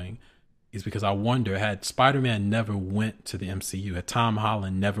doing is because I wonder, had Spider-Man never went to the MCU, had Tom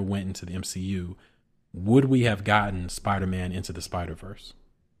Holland never went into the MCU, would we have gotten Spider-Man into the Spider-Verse?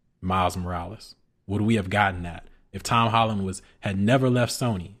 Miles Morales. Would we have gotten that? If Tom Holland had never left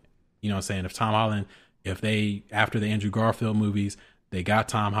Sony, you know what I'm saying? If Tom Holland, after the Andrew Garfield movies, they got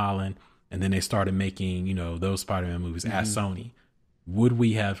Tom Holland and then they started making, those Spider-Man movies at Sony, would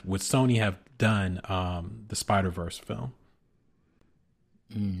Sony have done the Spider-Verse film?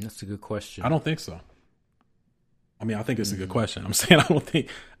 That's a good question. I don't think so. I mean, I think it's a good question. I'm saying I don't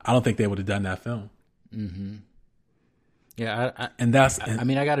think they would have done that film. Mm-hmm. Yeah, I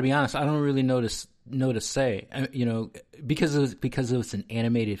got to be honest. I don't really know to say, because it's an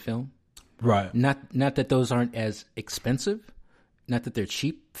animated film, right? Not that those aren't as expensive, not that they're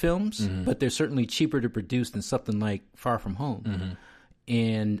cheap films, but they're certainly cheaper to produce than something like Far From Home.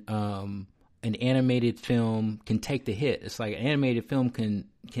 And an animated film can take the hit. It's like an animated film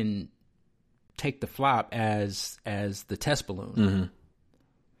can take the flop as the test balloon.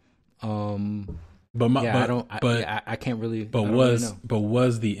 I can't really. But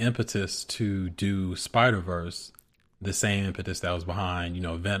was the impetus to do Spider-Verse the same impetus that was behind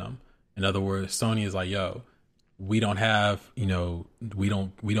Venom? In other words, Sony is like, yo, we don't have we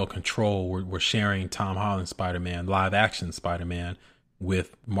don't control. We're sharing Tom Holland Spider-Man, live action Spider-Man,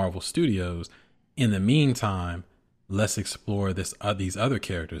 with Marvel Studios. In the meantime, let's explore these other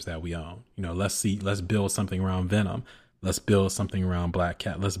characters that we own. Let's build something around Venom. Let's build something around Black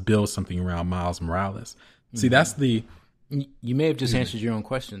Cat. Let's build something around Miles Morales. See, that's the. You may have just answered your own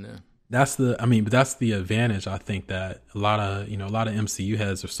question there. That's the advantage. I think that a lot of MCU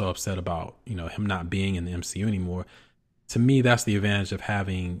heads are so upset about him not being in the MCU anymore. To me, that's the advantage of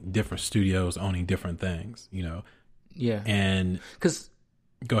having different studios owning different things. Yeah. And because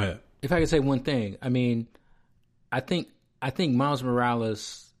go ahead. If I could say one thing, I mean, I think Miles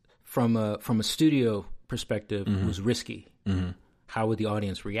Morales from a studio perspective was risky. How would the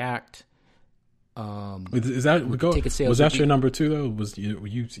audience react? Was that your number two though? Was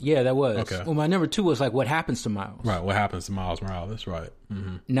you? Yeah, that was. Okay. Well, my number two was like, what happens to Miles? Right. What happens to Miles Morales? Right.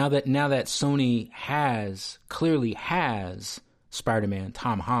 Now that Sony clearly has Spider-Man,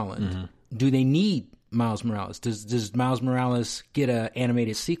 Tom Holland, do they need Miles Morales? Does Miles Morales get an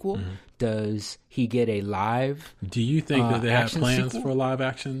animated sequel? Does he get a live? Do you think that they have plans sequel for a live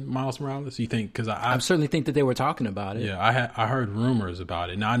action Miles Morales? You think? Because I certainly think that they were talking about it. Yeah, I heard rumors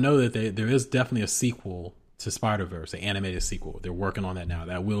about it. Now I know that there is definitely a sequel to Spider-Verse, an animated sequel. They're working on that now.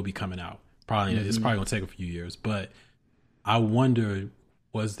 That will be coming out. It's probably going to take a few years, but I wonder,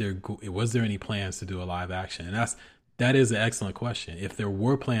 was there any plans to do a live action? And that is an excellent question. If there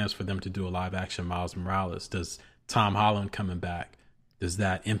were plans for them to do a live action Miles Morales, does Tom Holland coming back, does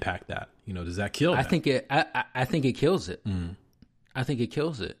that impact that? Does that kill that? I think it kills it. I think it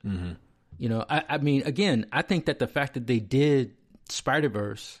kills it. I mean, again, I think that the fact that they did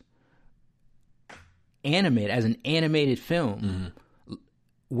Spider-Verse as an animated film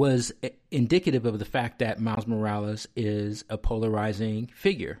was indicative of the fact that Miles Morales is a polarizing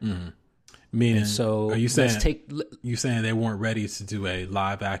figure. Meaning, so are you saying you saying they weren't ready to do a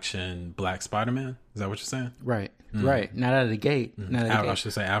live action Black Spider-Man? Is that what you're saying? Right, right. Not out of the gate. I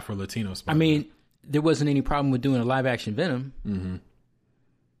should say Afro Latino Spider-Man. I mean, there wasn't any problem with doing a live action Venom.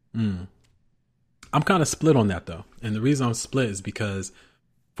 I'm kind of split on that though, and the reason I'm split is because,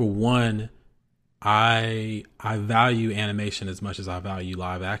 for one, I value animation as much as I value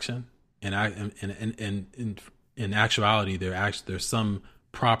live action, and in actuality, there's some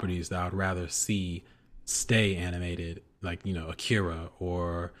properties that I'd rather see stay animated, like Akira,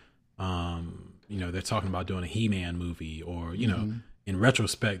 or they're talking about doing a He-Man movie, or in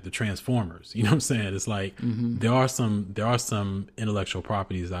retrospect the Transformers. You know what I'm saying? It's like there are some intellectual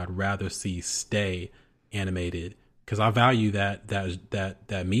properties I'd rather see stay animated because I value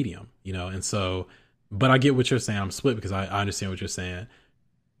that medium, you know. And so, but I get what you're saying. I'm split because I understand what you're saying.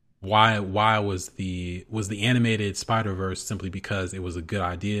 Why was the animated Spider-Verse simply because it was a good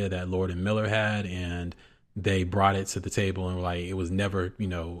idea that Lord and Miller had, and they brought it to the table, and were like, it was never, you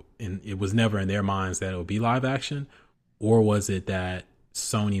know, it was never in their minds that it would be live action? Or was it that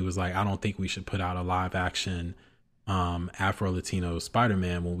Sony was like, I don't think we should put out a live action Afro-Latino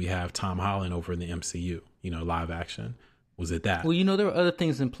Spider-Man when we have Tom Holland over in the MCU, you know, live action? Was it that? Well, you know, there were other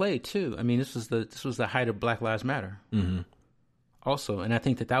things in play too. I mean, this was the height of Black Lives Matter. Mm-hmm. Also, and I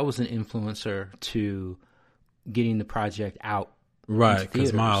think that was an influencer to getting the project out. Right,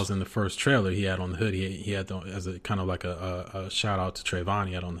 because Miles in the first trailer he had on the hoodie, he had as a kind of like a shout out to Trayvon,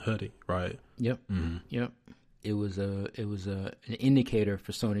 he had on the hoodie, right? Yep, yep. It was an indicator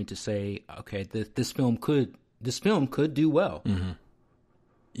for Sony to say, okay, this film could do well. Mm-hmm.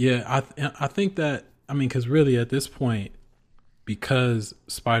 Yeah, I think that, I mean, because really at this point, because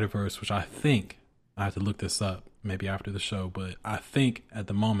Spider-Verse, which I think I have to look this up maybe after the show, but I think at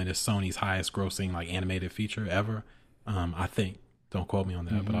the moment is Sony's highest grossing like animated feature ever. I think, don't quote me on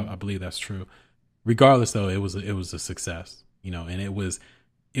that, but I believe that's true. Regardless, though, it was a success, you know, and it was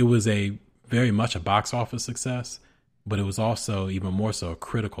a very much a box office success, but it was also even more so a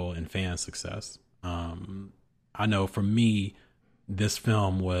critical and fan success. I know for me, this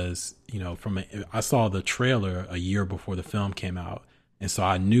film was, you know, I saw the trailer a year before the film came out. And so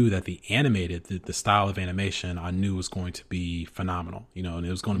I knew that the style of animation, I knew was going to be phenomenal, you know, and it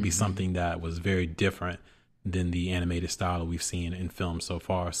was going to be something that was very different than the animated style that we've seen in film so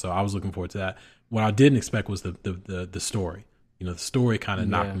far. So I was looking forward to that. What I didn't expect was the story. You know, the story kind of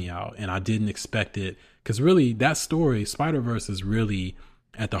knocked me out, and I didn't expect it, because really that story, Spider-Verse, is really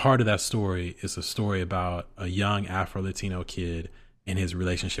at the heart of that story is a story about a young Afro-Latino kid and his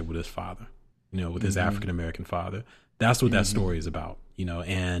relationship with his father, you know, with his African-American father. That's what that story is about, you know,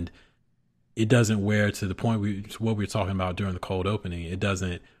 and it doesn't wear, to the point what we were talking about during the cold opening, it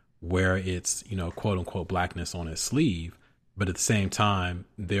doesn't wear its, you know, quote unquote blackness on its sleeve. But at the same time,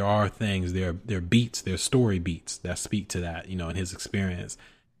 there are things, there are beats, there are story beats that speak to that, you know, in his experience.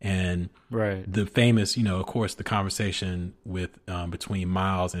 And the famous, you know, of course, the conversation with between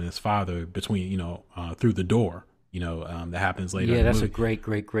Miles and his father, between, you know, through the door, you know, that happens later. Yeah, that's a great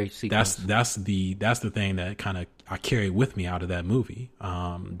sequence. That's the thing that kind of I carried with me out of that movie,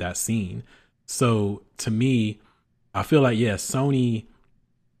 that scene. So to me, I feel like, yeah, Sony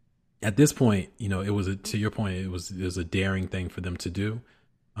at this point, you know, it was to your point, it was a daring thing for them to do.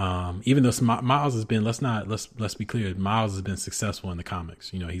 Even though Miles has been, let's be clear, Miles has been successful in the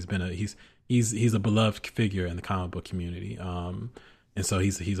comics. You know, he's a beloved figure in the comic book community. And so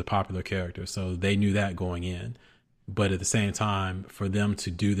he's a popular character. So they knew that going in. But at the same time, for them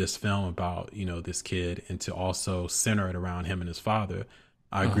to do this film about, you know, this kid and to also center it around him and his father,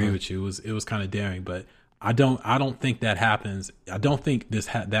 I agree with you. It was kind of daring, but I don't think that happens. I don't think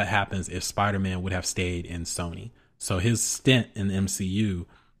that happens if Spider-Man would have stayed in Sony. So his stint in the MCU,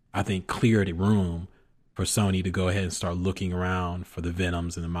 I think, cleared a room for Sony to go ahead and start looking around for the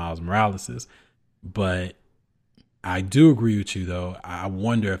Venoms and the Miles Moraleses. But I do agree with you, though. I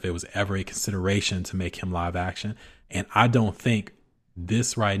wonder if it was ever a consideration to make him live action. And I don't think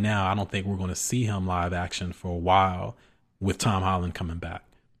right now, I don't think we're going to see him live action for a while with Tom Holland coming back.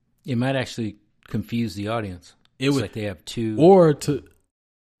 It might actually confuse the audience. It's like they have two. Or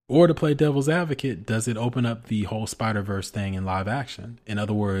to play devil's advocate, does it open up the whole Spider-Verse thing in live action? In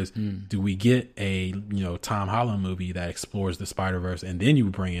other words, do we get a, you know, Tom Holland movie that explores the Spider-Verse and then you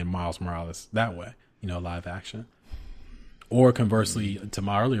bring in Miles Morales that way, you know, live action? Or conversely, to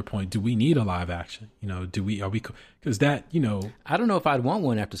my earlier point, do we need a live action? You know, because that, you know, I don't know if I'd want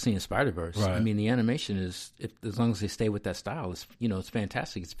one after seeing Spider-Verse. Right. I mean, the animation is, as long as they stay with that style, it's, you know, it's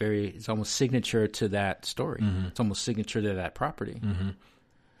fantastic. It's almost signature to that story. It's almost signature to that property.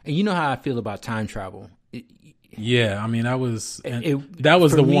 And you know how I feel about time travel. Yeah, I mean, that was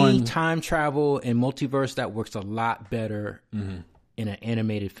the one. Time travel and multiverse, that works a lot better in an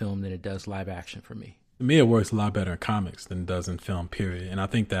animated film than it does live action for me. To me, it works a lot better in comics than it does in film, period. And I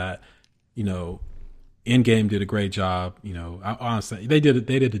think that, you know, Endgame did a great job. You know, honestly, they did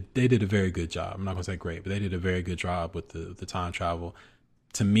a very good job. I'm not going to say great, but they did a very good job with the time travel.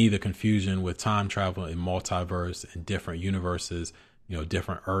 To me, the confusion with time travel and multiverse and different universes, you know,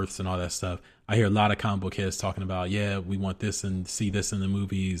 different Earths and all that stuff. I hear a lot of comic book heads talking about, yeah, we want this and see this in the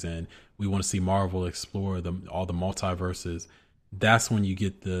movies, and we want to see Marvel explore all the multiverses. That's when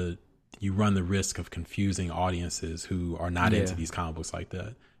you run the risk of confusing audiences who are not into these comic books like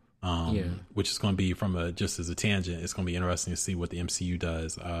that. Which is going to be just as a tangent, it's going to be interesting to see what the MCU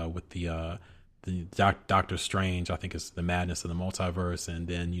does with the Doctor Strange, I think is the Madness of the Multiverse, and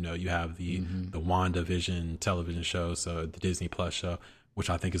then you have the WandaVision television show, so the Disney Plus show, which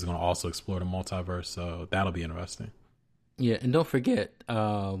I think is going to also explore the multiverse. So that'll be interesting. Yeah, and don't forget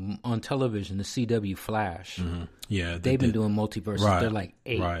on television, the CW Flash. Yeah, they've been doing multiverses. Right, They're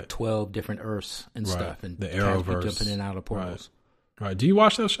like 12 different Earths and stuff, and the Arrowverse, jumping in and out of portals. Right. Do you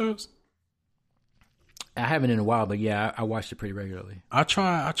watch those shows? I haven't in a while, but yeah, I watched it pretty regularly. I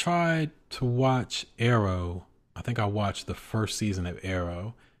tried to watch Arrow. I think I watched the first season of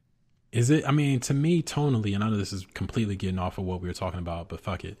Arrow. To me, tonally, and I know this is completely getting off of what we were talking about, but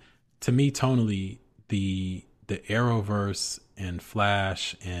fuck it. To me, tonally, the Arrowverse and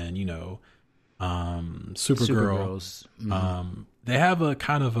Flash and, Supergirl, they have a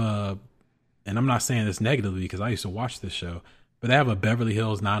kind of a, and I'm not saying this negatively because I used to watch this show, but they have a Beverly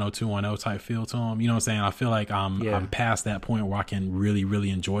Hills 90210 type feel to them. You know what I'm saying? I feel like I'm past that point where I can really,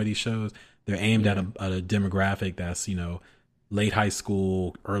 really enjoy these shows. They're aimed at a demographic that's, late high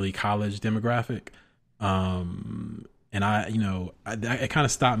school, early college demographic. And it kind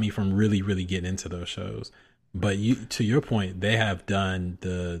of stopped me from really, really getting into those shows. But to your point, they have done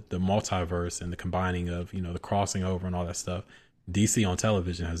the multiverse and the combining of, the crossing over and all that stuff. DC on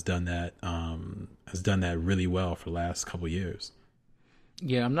television has done that really well for the last couple of years.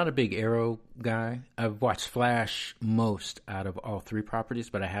 Yeah, I'm not a big Arrow guy. I've watched Flash most out of all three properties,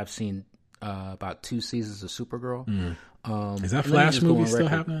 but I have seen about 2 seasons of Supergirl. Is that Flash movie still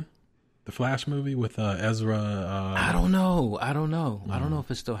happening? The Flash movie with Ezra? I don't know. I don't know if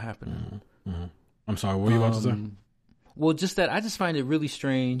it's still happening. I'm sorry, what were you about to say? Well, just that I just find it really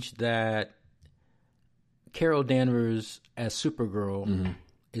strange that Carol Danvers as Supergirl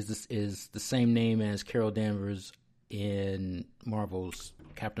is the same name as Carol Danvers in Marvel's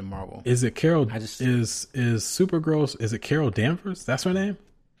Captain Marvel. Is it Carol? Is Supergirl? Is it Carol Danvers? That's her name.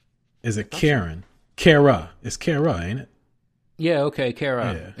 Is it Karen? Kara. It's Kara, ain't it? Yeah. Okay,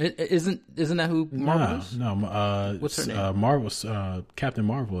 Kara. Yeah. Isn't that who Marvel is? No. What's her name? Marvel's Captain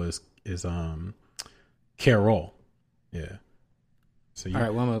Marvel is Carol. Yeah. So all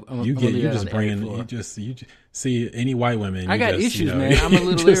right, well, you just see any white women. I got issues, man. I'm a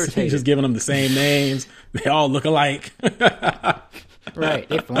little irritated. You're just giving them the same names. They all look alike. Right,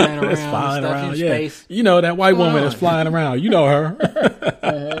 they're flying around in space. That white woman is flying around. You know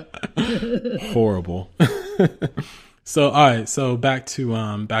her. Horrible. So all right, so back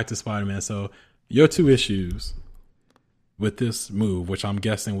to Spider-Man. So your 2 issues with this move, which I'm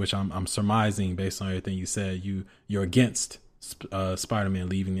surmising based on everything you said, you're against Spider-Man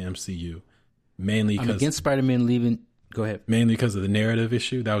leaving the MCU, mainly because I'm against Spider-Man leaving. Go ahead. Mainly because of the narrative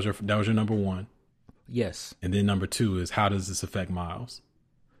issue. That was your number 1. Yes. And then number 2 is, how does this affect Miles?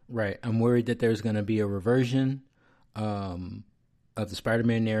 Right. I'm worried that there's going to be a reversion of the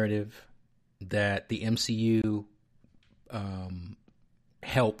Spider-Man narrative that the MCU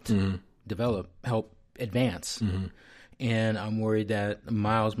helped develop, help advance. And I'm worried that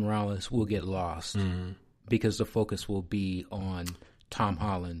Miles Morales will get lost because the focus will be on Tom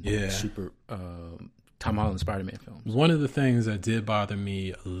Holland, Tom Holland Spider-Man films. One of the things that did bother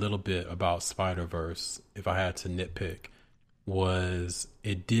me a little bit about Spider-Verse, if I had to nitpick, was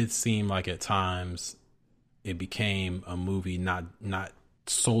it did seem like at times it became a movie not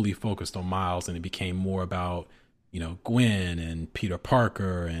solely focused on Miles, and it became more about, Gwen and Peter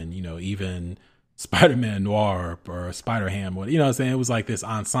Parker and, even Spider-Man Noir or Spider-Ham. You know what I'm saying? It was like this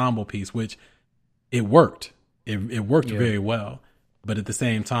ensemble piece, which it worked. It worked very well. But at the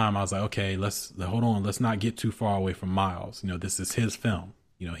same time, I was like, okay, hold on. Let's not get too far away from Miles. This is his film.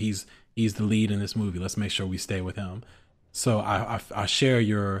 He's the lead in this movie. Let's make sure we stay with him. So I share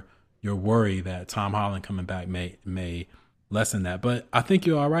your worry that Tom Holland coming back may lessen that. But I think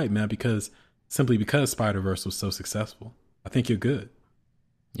you're all right, man, because Spider-Verse was so successful. I think you're good.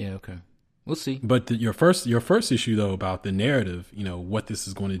 Yeah, okay. We'll see. But your first issue, though, about the narrative, what this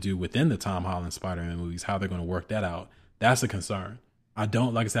is going to do within the Tom Holland Spider-Man movies, how they're going to work that out, that's a concern. I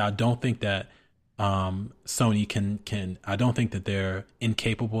don't think that Sony can. I don't think that they're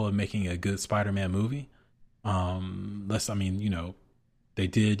incapable of making a good Spider-Man movie. They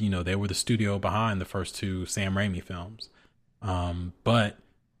did. They were the studio behind the first 2 Sam Raimi films. But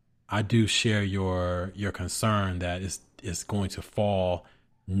I do share your concern that it's going to fall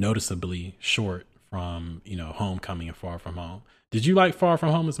noticeably short from Homecoming and Far From Home. Did you like Far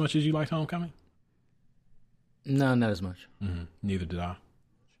From Home as much as you liked Homecoming? No, not as much. Neither did I.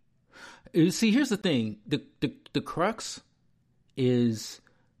 See, here's the thing: the crux is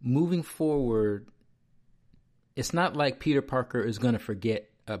moving forward. It's not like Peter Parker is going to forget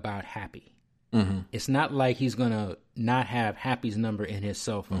about Happy. It's not like he's going to not have Happy's number in his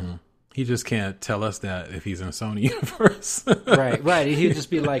cell phone. He just can't tell us that if he's in a Sony universe. Right. He'd just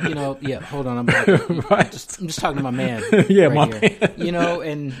be like, yeah, hold on, I'm just talking to my man. Yeah, right my here. man.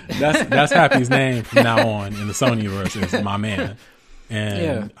 And that's Happy's name from now on in the Sony universe is my man.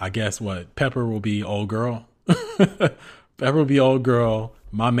 And I guess what Pepper will be old girl. Pepper will be old girl.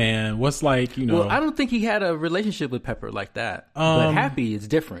 My man. What's like, Well, I don't think he had a relationship with Pepper like that. But Happy is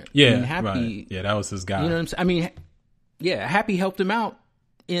different. Yeah, Happy. Right. Yeah, that was his guy. You know what I'm saying? I mean, yeah, Happy helped him out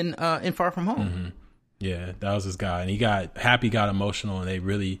in Far From Home. Mm-hmm. Yeah, that was his guy, and Happy got emotional, and they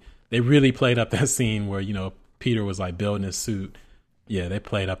really played up that scene where Peter was like building his suit. Yeah, they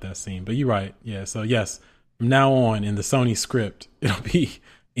played up that scene. But you're right. Yeah, so yes, from now on in the Sony script, it'll be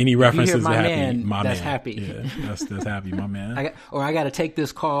any references to Happy. My that's man. Happy. Yeah, that's Happy. My man. I got to take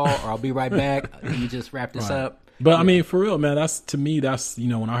this call, or I'll be right back. Let me just wrap this up. But I mean, for real, man. That's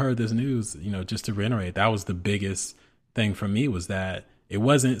when I heard this news, just to reiterate, that was the biggest thing for me was that. It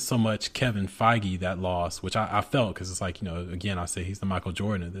wasn't so much Kevin Feige that lost, which I felt because it's like, again, I say he's the Michael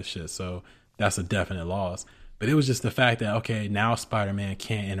Jordan of this shit. So that's a definite loss. But it was just the fact that, okay, now Spider-Man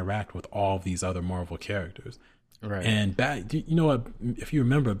can't interact with all of these other Marvel characters. Right. And back, what, if you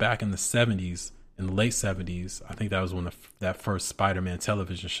remember back in the 70s, in the late 70s, I think that was when that first Spider-Man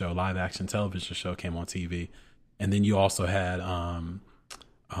television show, live action television show came on TV. And then you also had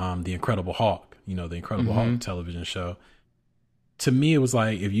The Incredible Hulk, the Incredible Hulk television show. To me, it was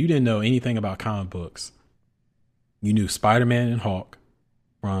like, if you didn't know anything about comic books, you knew Spider-Man and Hulk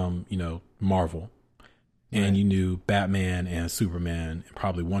from, Marvel, and you knew Batman and Superman and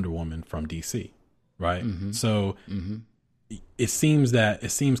probably Wonder Woman from DC, right? Mm-hmm. So it seems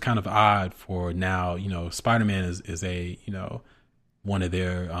kind of odd for now, Spider-Man is a, one of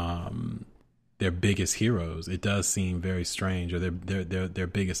their biggest heroes. It does seem very strange, or their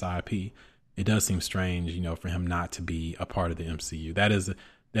biggest IP. It does seem strange, for him not to be a part of the MCU. That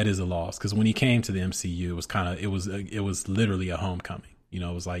is a loss, because when he came to the MCU, it was literally a homecoming. It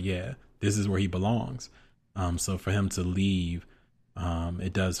was like, yeah, this is where he belongs. So for him to leave,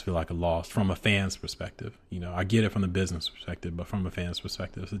 it does feel like a loss from a fan's perspective. I get it from the business perspective, but from a fan's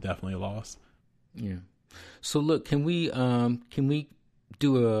perspective, it's definitely a loss. Yeah. So look, can we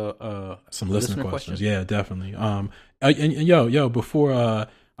do some listener questions? Yeah, definitely. And before.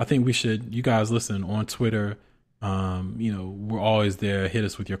 I think you guys listen on Twitter. We're always there. Hit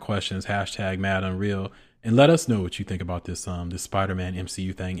us with your questions, #MadUnreal, and let us know what you think about this Spider-Man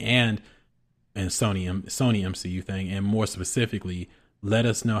MCU thing and Sony MCU thing. And more specifically, let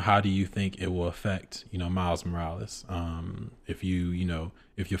us know how do you think it will affect, Miles Morales, if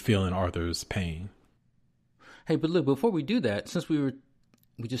you're feeling Arthur's pain. Hey, but look, before we do that, since we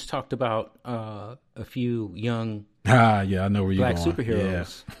just talked about a few young yeah, I know where you're black going.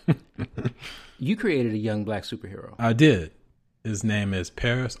 Superheroes. Yeah. You created a young black superhero. I did. His name is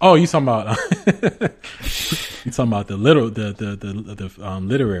Paris. Oh, you talking about the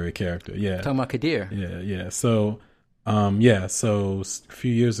literary character? Yeah, talking about Kadir. Yeah. So, So a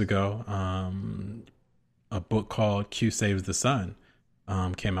few years ago, a book called Q Saves the Sun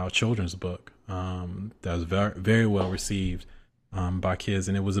came out, children's book that was very, very well received by kids,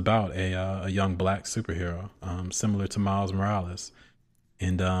 and it was about a young black superhero, similar to Miles Morales.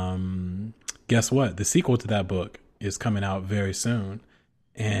 And guess what? The sequel to that book is coming out very soon,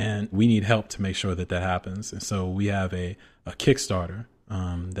 and we need help to make sure that happens. And so we have a Kickstarter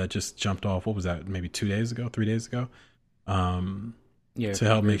that just jumped off. What was that? Maybe 3 days ago. To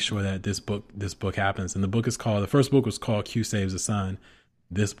help make sure that this book happens. And the first book was called Q Saves the Sun.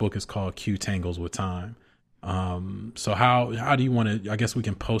 This book is called Q Tangles with Time. So how do you want to? I guess we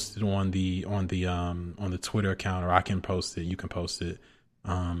can post it on the Twitter account, or I can post it. You can post it,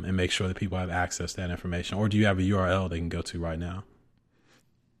 and make sure that people have access to that information. Or do you have a URL they can go to right now?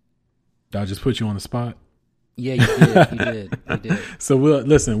 Did I just put you on the spot? Yeah, you did. So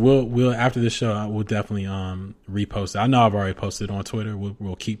we'll after this show, we'll definitely repost it. I know I've already posted it on Twitter.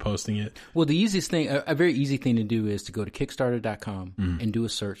 We'll keep posting it. Well, the easiest thing, a very easy thing to do is to go to Kickstarter.com and do a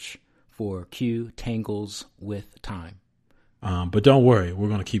search for Q Tangles with Time. But don't worry, we're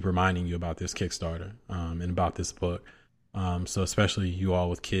going to keep reminding you about this Kickstarter and about this book. So especially you all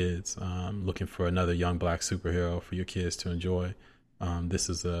with kids looking for another young black superhero for your kids to enjoy. This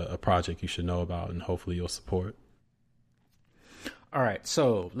is a project you should know about, and hopefully you'll support. All right,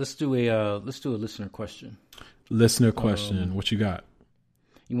 so let's do a listener question. Listener question. What you got?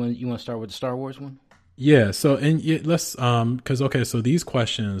 You want to start with the Star Wars one? Yeah. So let's so these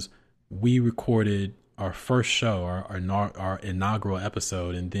questions we recorded our first show, our inaugural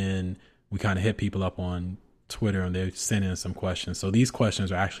episode, and then we kind of hit people up on Twitter and they sent in some questions. So these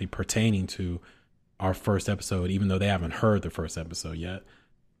questions are actually pertaining to our first episode, even though they haven't heard the first episode yet.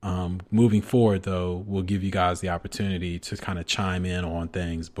 Moving forward, though, we'll give you guys the opportunity to kind of chime in on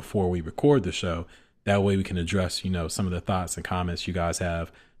things before we record the show. That way we can address, some of the thoughts and comments you guys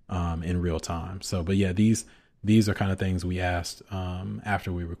have in real time. So, but yeah, these are kind of things we asked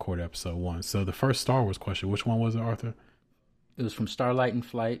after we recorded episode 1. So the first Star Wars question, which one was it, Arthur? It was from Starlight in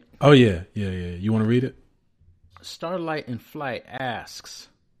Flight. Oh, yeah. You want to read it? Starlight in Flight asks,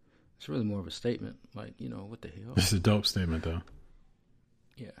 it's really more of a statement, like, what the hell? It's a dope statement, though.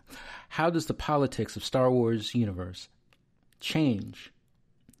 Yeah. How does the politics of Star Wars universe change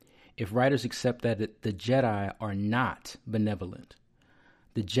if writers accept that the Jedi are not benevolent?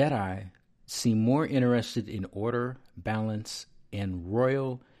 The Jedi seem more interested in order, balance, and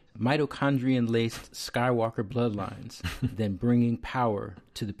royal mitochondrian-laced Skywalker bloodlines than bringing power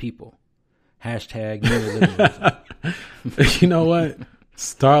to the people. Hashtag neoliberalism. You know what?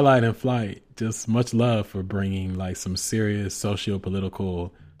 Starlight in Flight, just much love for bringing like some serious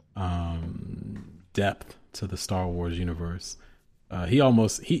socio-political depth to the Star Wars universe.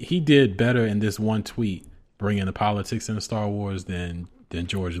 He did better in this one tweet bringing the politics into Star Wars than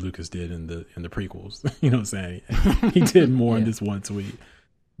George Lucas did in the prequels. You know what I'm saying? He did more in this one tweet.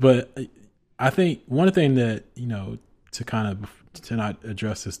 But I think one thing that, to not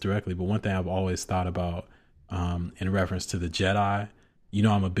address this directly, but one thing I've always thought about in reference to the Jedi,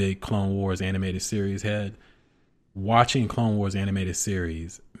 I'm a big Clone Wars animated series head. Watching Clone Wars animated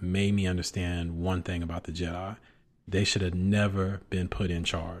series made me understand one thing about the Jedi. They should have never been put in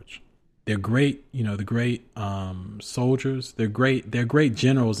charge. They're great, they're great soldiers. They're great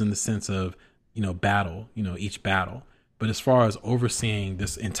generals in the sense of, battle, each battle. But as far as overseeing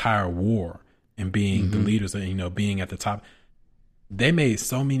this entire war and being the leaders and, being at the top, they made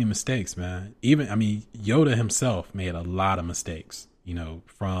so many mistakes, man. Yoda himself made a lot of mistakes,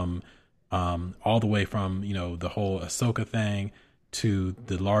 from all the way from, the whole Ahsoka thing to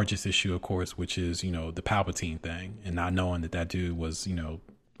the largest issue, of course, which is, the Palpatine thing, and not knowing that dude was,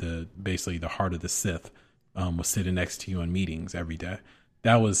 basically the heart of the Sith, was sitting next to you in meetings every day.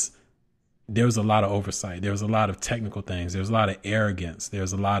 There was a lot of oversight. There was a lot of technical things. There was a lot of arrogance.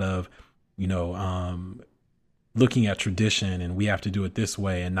 There's a lot of, looking at tradition and we have to do it this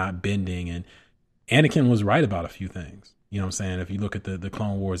way and not bending. And Anakin was right about a few things. You know what I'm saying? If you look at the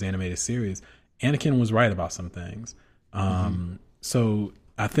Clone Wars animated series, Anakin was right about some things. So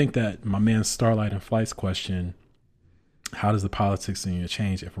I think that my man Starlight and Flight's question, how does the politics in you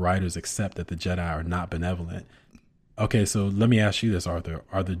change if writers accept that the Jedi are not benevolent? Okay, so let me ask you this, Arthur.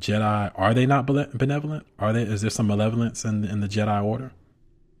 Are the Jedi, are they not benevolent? Is there some malevolence in the Jedi Order?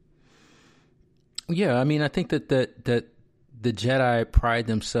 Yeah, I think that the Jedi pride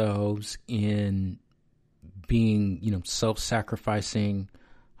themselves in being, self-sacrificing,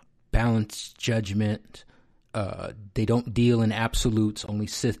 balanced judgment. They don't deal in absolutes. Only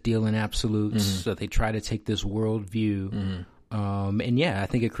Sith deal in absolutes. So they try to take this world view. And yeah, I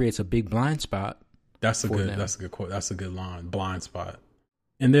think it creates a big blind spot. That's a good quote. That's a good line. Blind spot.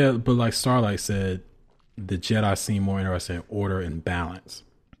 And there, but like Starlight said, the Jedi seem more interested in order and balance.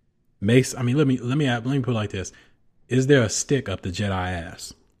 Let me put it like this: is there a stick up the Jedi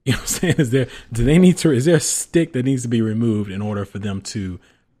ass? You know what I'm saying? Is there a stick that needs to be removed in order for them to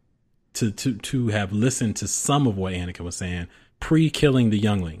have listened to some of what Anakin was saying pre-killing the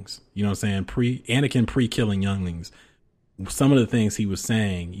younglings? You know what I'm saying? Anakin pre-killing younglings. Some of the things he was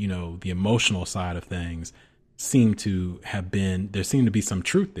saying, the emotional side of things seemed to be some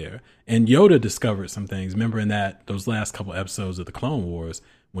truth there. And Yoda discovered some things. Remember in those last couple episodes of the Clone Wars,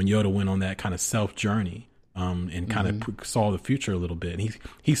 when Yoda went on that kind of self journey, and kind of saw the future a little bit. And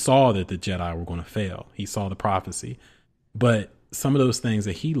he saw that the Jedi were going to fail. He saw the prophecy, but some of those things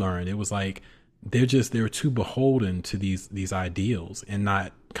that he learned, it was like, they were too beholden to these ideals and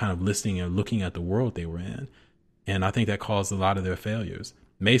not kind of listening and looking at the world they were in. And I think that caused a lot of their failures.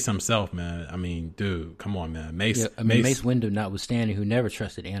 Mace himself, man. Dude, come on, man. Mace Windu notwithstanding, who never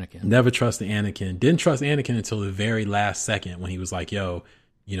trusted Anakin. Didn't trust Anakin until the very last second when he was like, yo,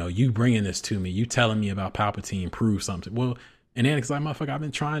 you bringing this to me. You telling me about Palpatine, prove something. Well, and Anakin's like, motherfucker, I've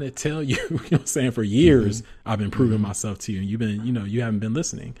been trying to tell you, you know what I'm saying, for years. I've been proving myself to you. And you've been, you haven't been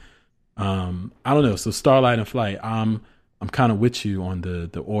listening. I don't know. So Starlight and Flight, I'm kind of with you on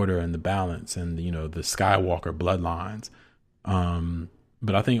the order and the balance and, the Skywalker bloodlines.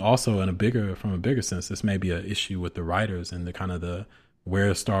 But I think also from a bigger sense, this may be an issue with the writers and the kind of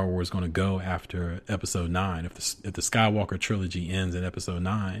where Star Wars is going to go after Episode 9. If the Skywalker trilogy ends in Episode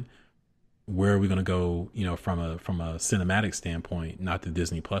 9, where are we going to go? From a cinematic standpoint, not the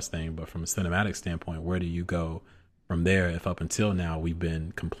Disney Plus thing, but from a cinematic standpoint, where do you go from there? If up until now we've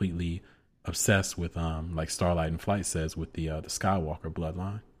been completely obsessed with, like Starlight and Flight says, with the Skywalker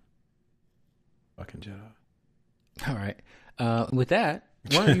bloodline. fucking Jedi. All right. With that,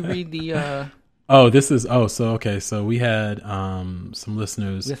 why don't you read the... So we had some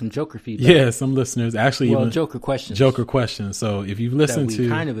listeners. We had some Joker feedback. Yeah, some listeners actually. Well, Joker questions. Joker questions. So if you've listened that we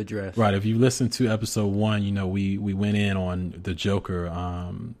kind of addressed, right? If you listened to episode 1, you know we went in on the Joker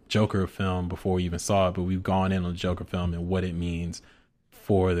film before we even saw it, but we've gone in on the Joker film and what it means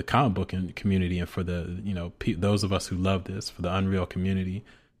for the comic book community and for the those of us who love this, for the Unreal community.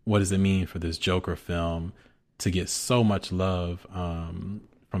 What does it mean for this Joker film to get so much love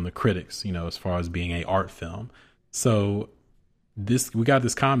from the critics, as far as being a art film? So we got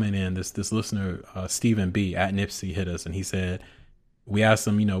this comment in, this listener, Stephen B at Nipsey hit us, and he said, we asked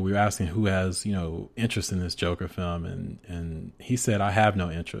him, we were asking who has, interest in this Joker film. And he said, I have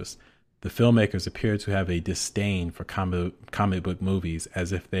no interest. The filmmakers appear to have a disdain for comic book movies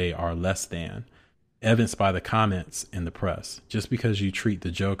as if they are less than, evidenced by the comments in the press. Just because you treat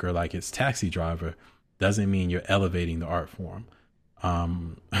the Joker like it's Taxi Driver doesn't mean you're elevating the art form.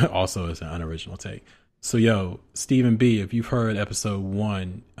 Also as an unoriginal take. So Stephen B, if you've heard episode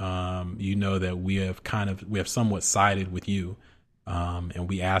 1, you know that we have somewhat sided with you. And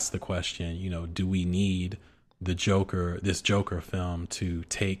we asked the question, do we need this Joker film to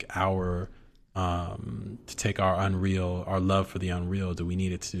take our Unreal, our love for the Unreal? Do we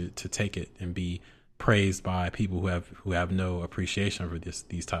need it to take it and be praised by people who have no appreciation for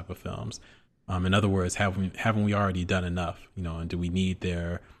these type of films? In other words, haven't we already done enough? And do we need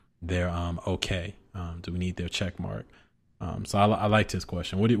their okay? Do we need their check mark? So I liked his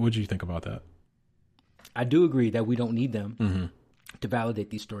question. What did you think about that? I do agree that we don't need them Mm-hmm. to validate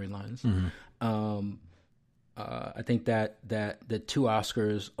these storylines. Mm-hmm. I think that the 2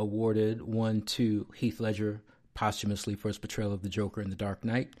 Oscars awarded, one to Heath Ledger posthumously for his portrayal of the Joker in The Dark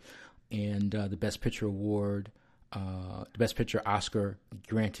Knight, and the Best Picture award. The Best Picture Oscar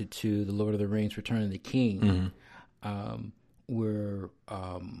granted to The Lord of the Rings: Return of the King, were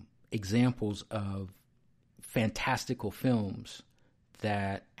examples of fantastical films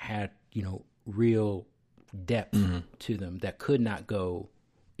that had, real depth to them that could not go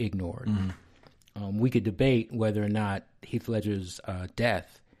ignored. We could debate whether or not Heath Ledger's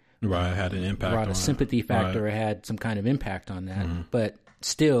death had an impact, brought a sympathy factor, or had some kind of impact on that, but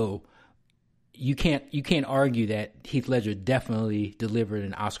still. You can't argue that Heath Ledger definitely delivered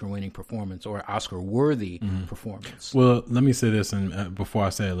an Oscar-winning performance or Oscar-worthy performance. Well, let me say this, and before I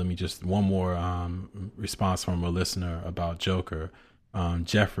say it, let me just one more response from a listener about Joker.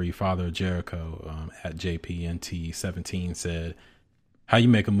 Jeffrey, Father of Jericho, at JPNT17 said, "How you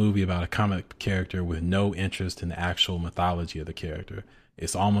make a movie about a comic character with no interest in the actual mythology of the character?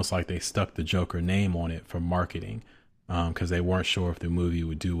 It's almost like they stuck the Joker name on it for marketing." Because they weren't sure if the movie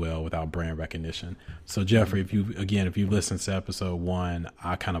would do well without brand recognition. So Jeffrey, if you listened to episode 1,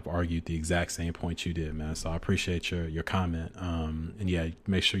 I kind of argued the exact same point you did, man. So I appreciate your comment. And yeah,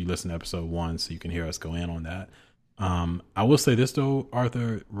 make sure you listen to episode 1 so you can hear us go in on that. I will say this though,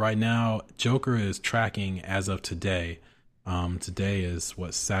 Arthur, right now, Joker is tracking as of today. Today is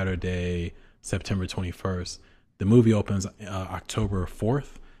Saturday, September 21st. The movie opens October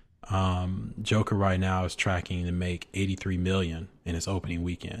 4th. Joker right now is tracking to make $83 million in its opening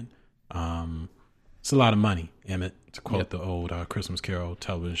weekend. It's a lot of money, Emmett, to quote the old Christmas Carol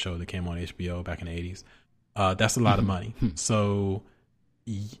television show that came on HBO back in the 80s. That's a lot of money. So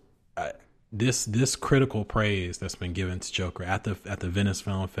this critical praise that's been given to Joker at the Venice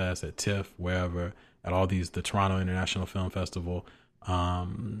Film Fest, at TIFF, wherever, at all the Toronto International Film Festival, I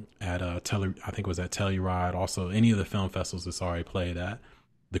think it was at Telluride, also any of the film festivals it's already played at.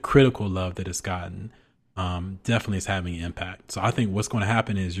 The critical love that it's gotten definitely is having an impact. So I think what's going to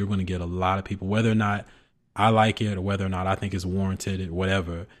happen is you're going to get a lot of people, whether or not I like it or whether or not I think it's warranted or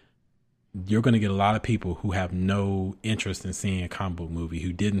whatever, you're going to get a lot of people who have no interest in seeing a comic book movie,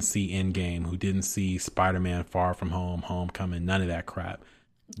 who didn't see Endgame, who didn't see Spider-Man Far From Home, Homecoming, none of that crap.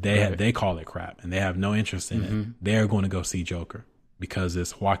 They call it crap and they have no interest in it. They're going to go see Joker because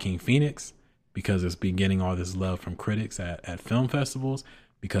it's Joaquin Phoenix, because it's been getting all this love from critics at film festivals,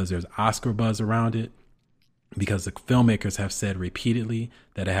 because there's Oscar buzz around it, because the filmmakers have said repeatedly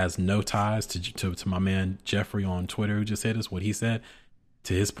that it has no ties to my man Jeffrey on Twitter, who just said this, what he said.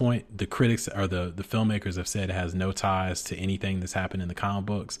 To his point, the critics or the filmmakers have said it has no ties to anything that's happened in the comic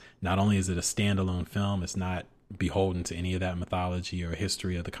books. Not only is it a standalone film, it's not beholden to any of that mythology or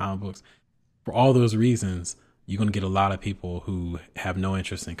history of the comic books. For all those reasons, you're going to get a lot of people who have no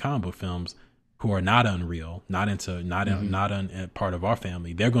interest in comic book films, who are not Unreal, not part of our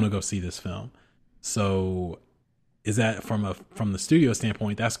family. They're going to go see this film. So is that from the studio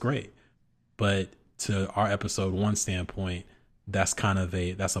standpoint, that's great. But to our episode 1 standpoint, that's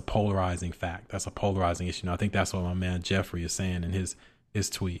a polarizing fact. That's a polarizing issue. And I think that's what my man Jeffrey is saying in his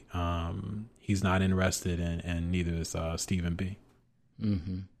tweet. He's not interested and neither is Stephen B.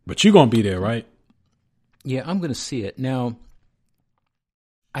 Mm-hmm. But you're going to be there, right? Yeah, I'm going to see it. Now,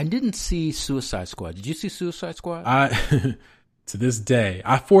 I didn't see Suicide Squad. Did you see Suicide Squad? To this day,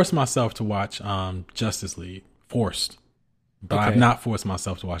 I forced myself to watch Justice League. Forced. But Okay. I've not forced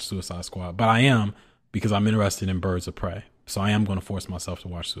myself to watch Suicide Squad. But I am, because I'm interested in Birds of Prey. So I am going to force myself to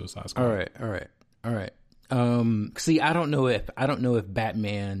watch Suicide Squad. All right. See, I don't know if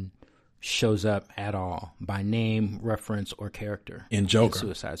Batman shows up at all by name, reference, or character In Joker.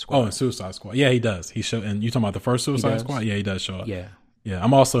 Suicide Squad. Oh, in Suicide Squad. Yeah, he does. And you talking about the first Suicide does? Squad? Yeah, he does show up. Yeah. Yeah,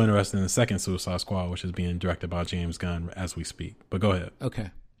 I'm also interested in the second Suicide Squad, which is being directed by James Gunn as we speak. But go ahead. Okay.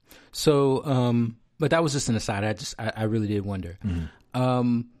 So, but that was just an aside. I really did wonder.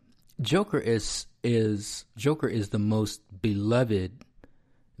 Mm-hmm. Joker is the most beloved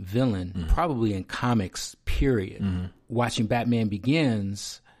villain probably in comics, period. Mm-hmm. Watching Batman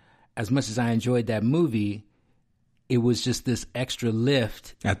Begins, as much as I enjoyed that movie, it was just this extra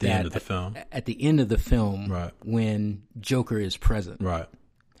lift At the end of the film. At the end of the film, Right. when Joker is present. Right.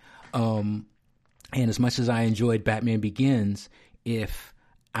 And as much as I enjoyed Batman Begins, if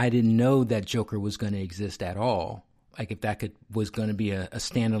I didn't know that Joker was going to exist at all, like if that was going to be a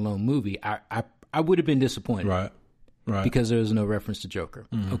standalone movie, I would have been disappointed. Right. Right. Because there was no reference to Joker.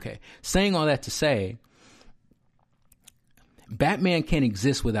 Mm-hmm. Okay. Saying all that to say, Batman can't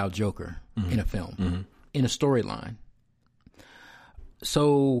exist without Joker in a film, in a storyline.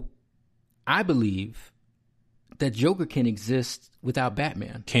 So I believe that Joker can exist without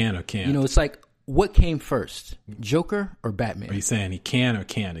Batman. Can or can't? You know, it's like, what came first, Joker or Batman? Are you saying he can or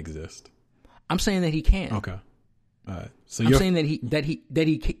can't exist? I'm saying that he can. Okay. All right. So I'm saying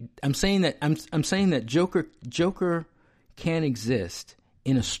I'm saying that Joker can exist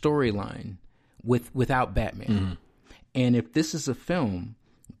in a storyline without Batman. And if this is a film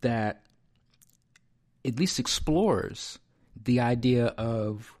that at least explores the idea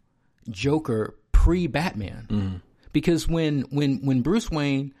of Joker pre-Batman, because when Bruce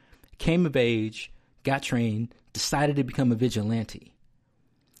Wayne came of age, got trained, decided to become a vigilante,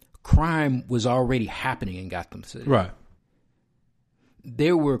 crime was already happening in Gotham City. right.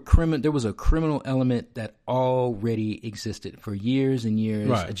 There was a criminal element that already existed for years and years,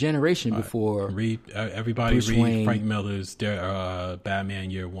 Right. a generation before. Everybody Bruce read Wayne. Frank Miller's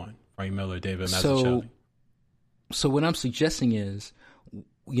Batman Year One. Frank Miller, David Mazzucchelli. So what I'm suggesting is,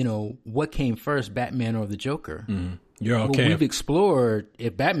 you know, what came first, Batman or the Joker? You're Well, okay. we've explored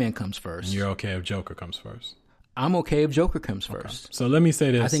if Batman comes first. You're okay if Joker comes first. I'm okay if Joker comes first. So let me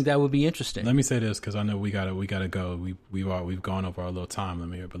say this. I think that would be interesting. Let me say this because I know we gotta go. We've gone over our little time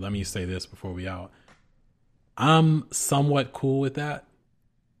limit here, but let me say this before we out. I'm somewhat cool with that.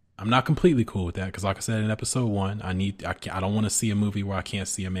 I'm not completely cool with that because, like I said in episode 1, I don't want to see a movie where I can't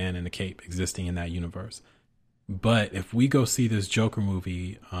see a man in a cape existing in that universe. But if we go see this Joker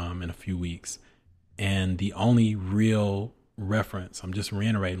movie in a few weeks, and the only real reference, I'm just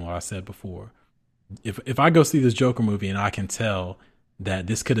reiterating what I said before. If I go see this Joker movie and I can tell that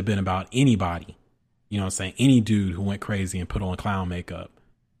this could have been about anybody, you know what I'm saying, any dude who went crazy and put on clown makeup,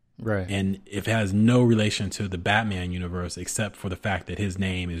 right. and if it has no relation to the Batman universe except for the fact that his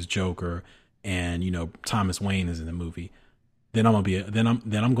name is Joker and, you know, Thomas Wayne is in the movie, then I'm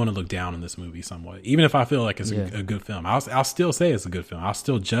going to look down on this movie somewhat. Even if I feel like it's a good film, I'll still say it's a good film. I'll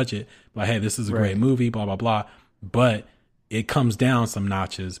still judge it like, hey, this is a great movie, blah blah blah. But it comes down some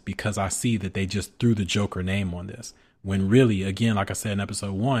notches because I see that they just threw the Joker name on this. When really, again, like I said in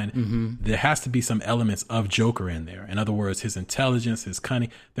episode 1, there has to be some elements of Joker in there. In other words, his intelligence, his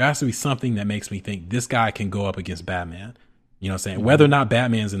cunning. There has to be something that makes me think this guy can go up against Batman. You know what I'm saying? Whether or not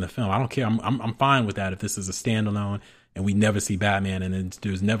Batman's in the film, I don't care. I'm fine with that if this is a standalone and we never see Batman and then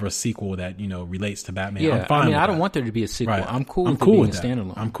there's never a sequel that, you know, relates to Batman. Yeah, I'm fine with I don't that. want there to be a sequel. Right. I'm cool with with it that. being a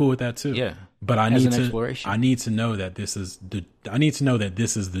standalone. I'm cool with that too. Yeah. But I As need an to exploration. I need to know that this is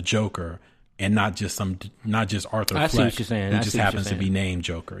the Joker and not just Arthur I see what Fleck, you're saying. who I just see what happens you're to be saying. named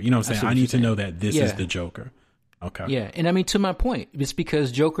Joker. You know what I'm I see saying? what I you're need to saying. know that this Yeah. is the Joker. Okay. Yeah, and I mean, to my point, it's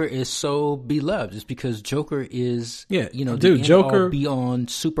because Joker is so beloved. It's because Joker is, you know, dude, the Joker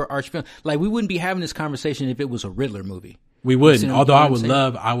beyond super arch film. Like, we wouldn't be having this conversation if it was a Riddler movie. We wouldn't. You know Although what I I'm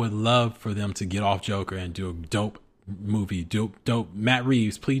would saying? love for them to get off Joker and do a dope movie. Dope. Matt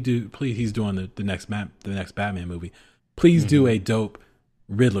Reeves, please. He's doing the next Batman movie. Please do a dope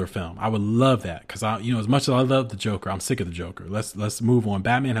Riddler film. I would love that because as much as I love the Joker, I'm sick of the Joker. Let's move on.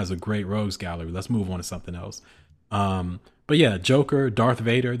 Batman has a great rogues gallery. Let's move on to something else. But But yeah, Joker, Darth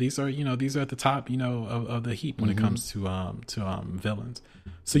Vader, these are at the top, of the heap when it comes to villains.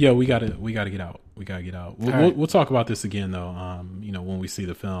 So yeah, we gotta get out. We'll talk about this again though, when we see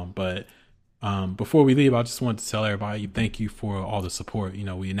the film. But before we leave, I just wanted to tell everybody thank you for all the support.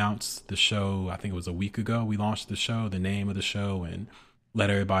 We announced the show, I think it was a week ago. We launched the show, the name of the show, and let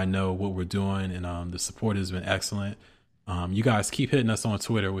everybody know what we're doing. And the support has been excellent. You guys keep hitting us on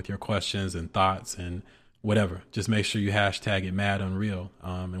Twitter with your questions and thoughts and whatever. Just make sure you hashtag it Mad Unreal,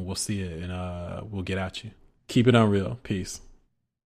 and we'll see it, and we'll get at you. Keep it unreal. Peace.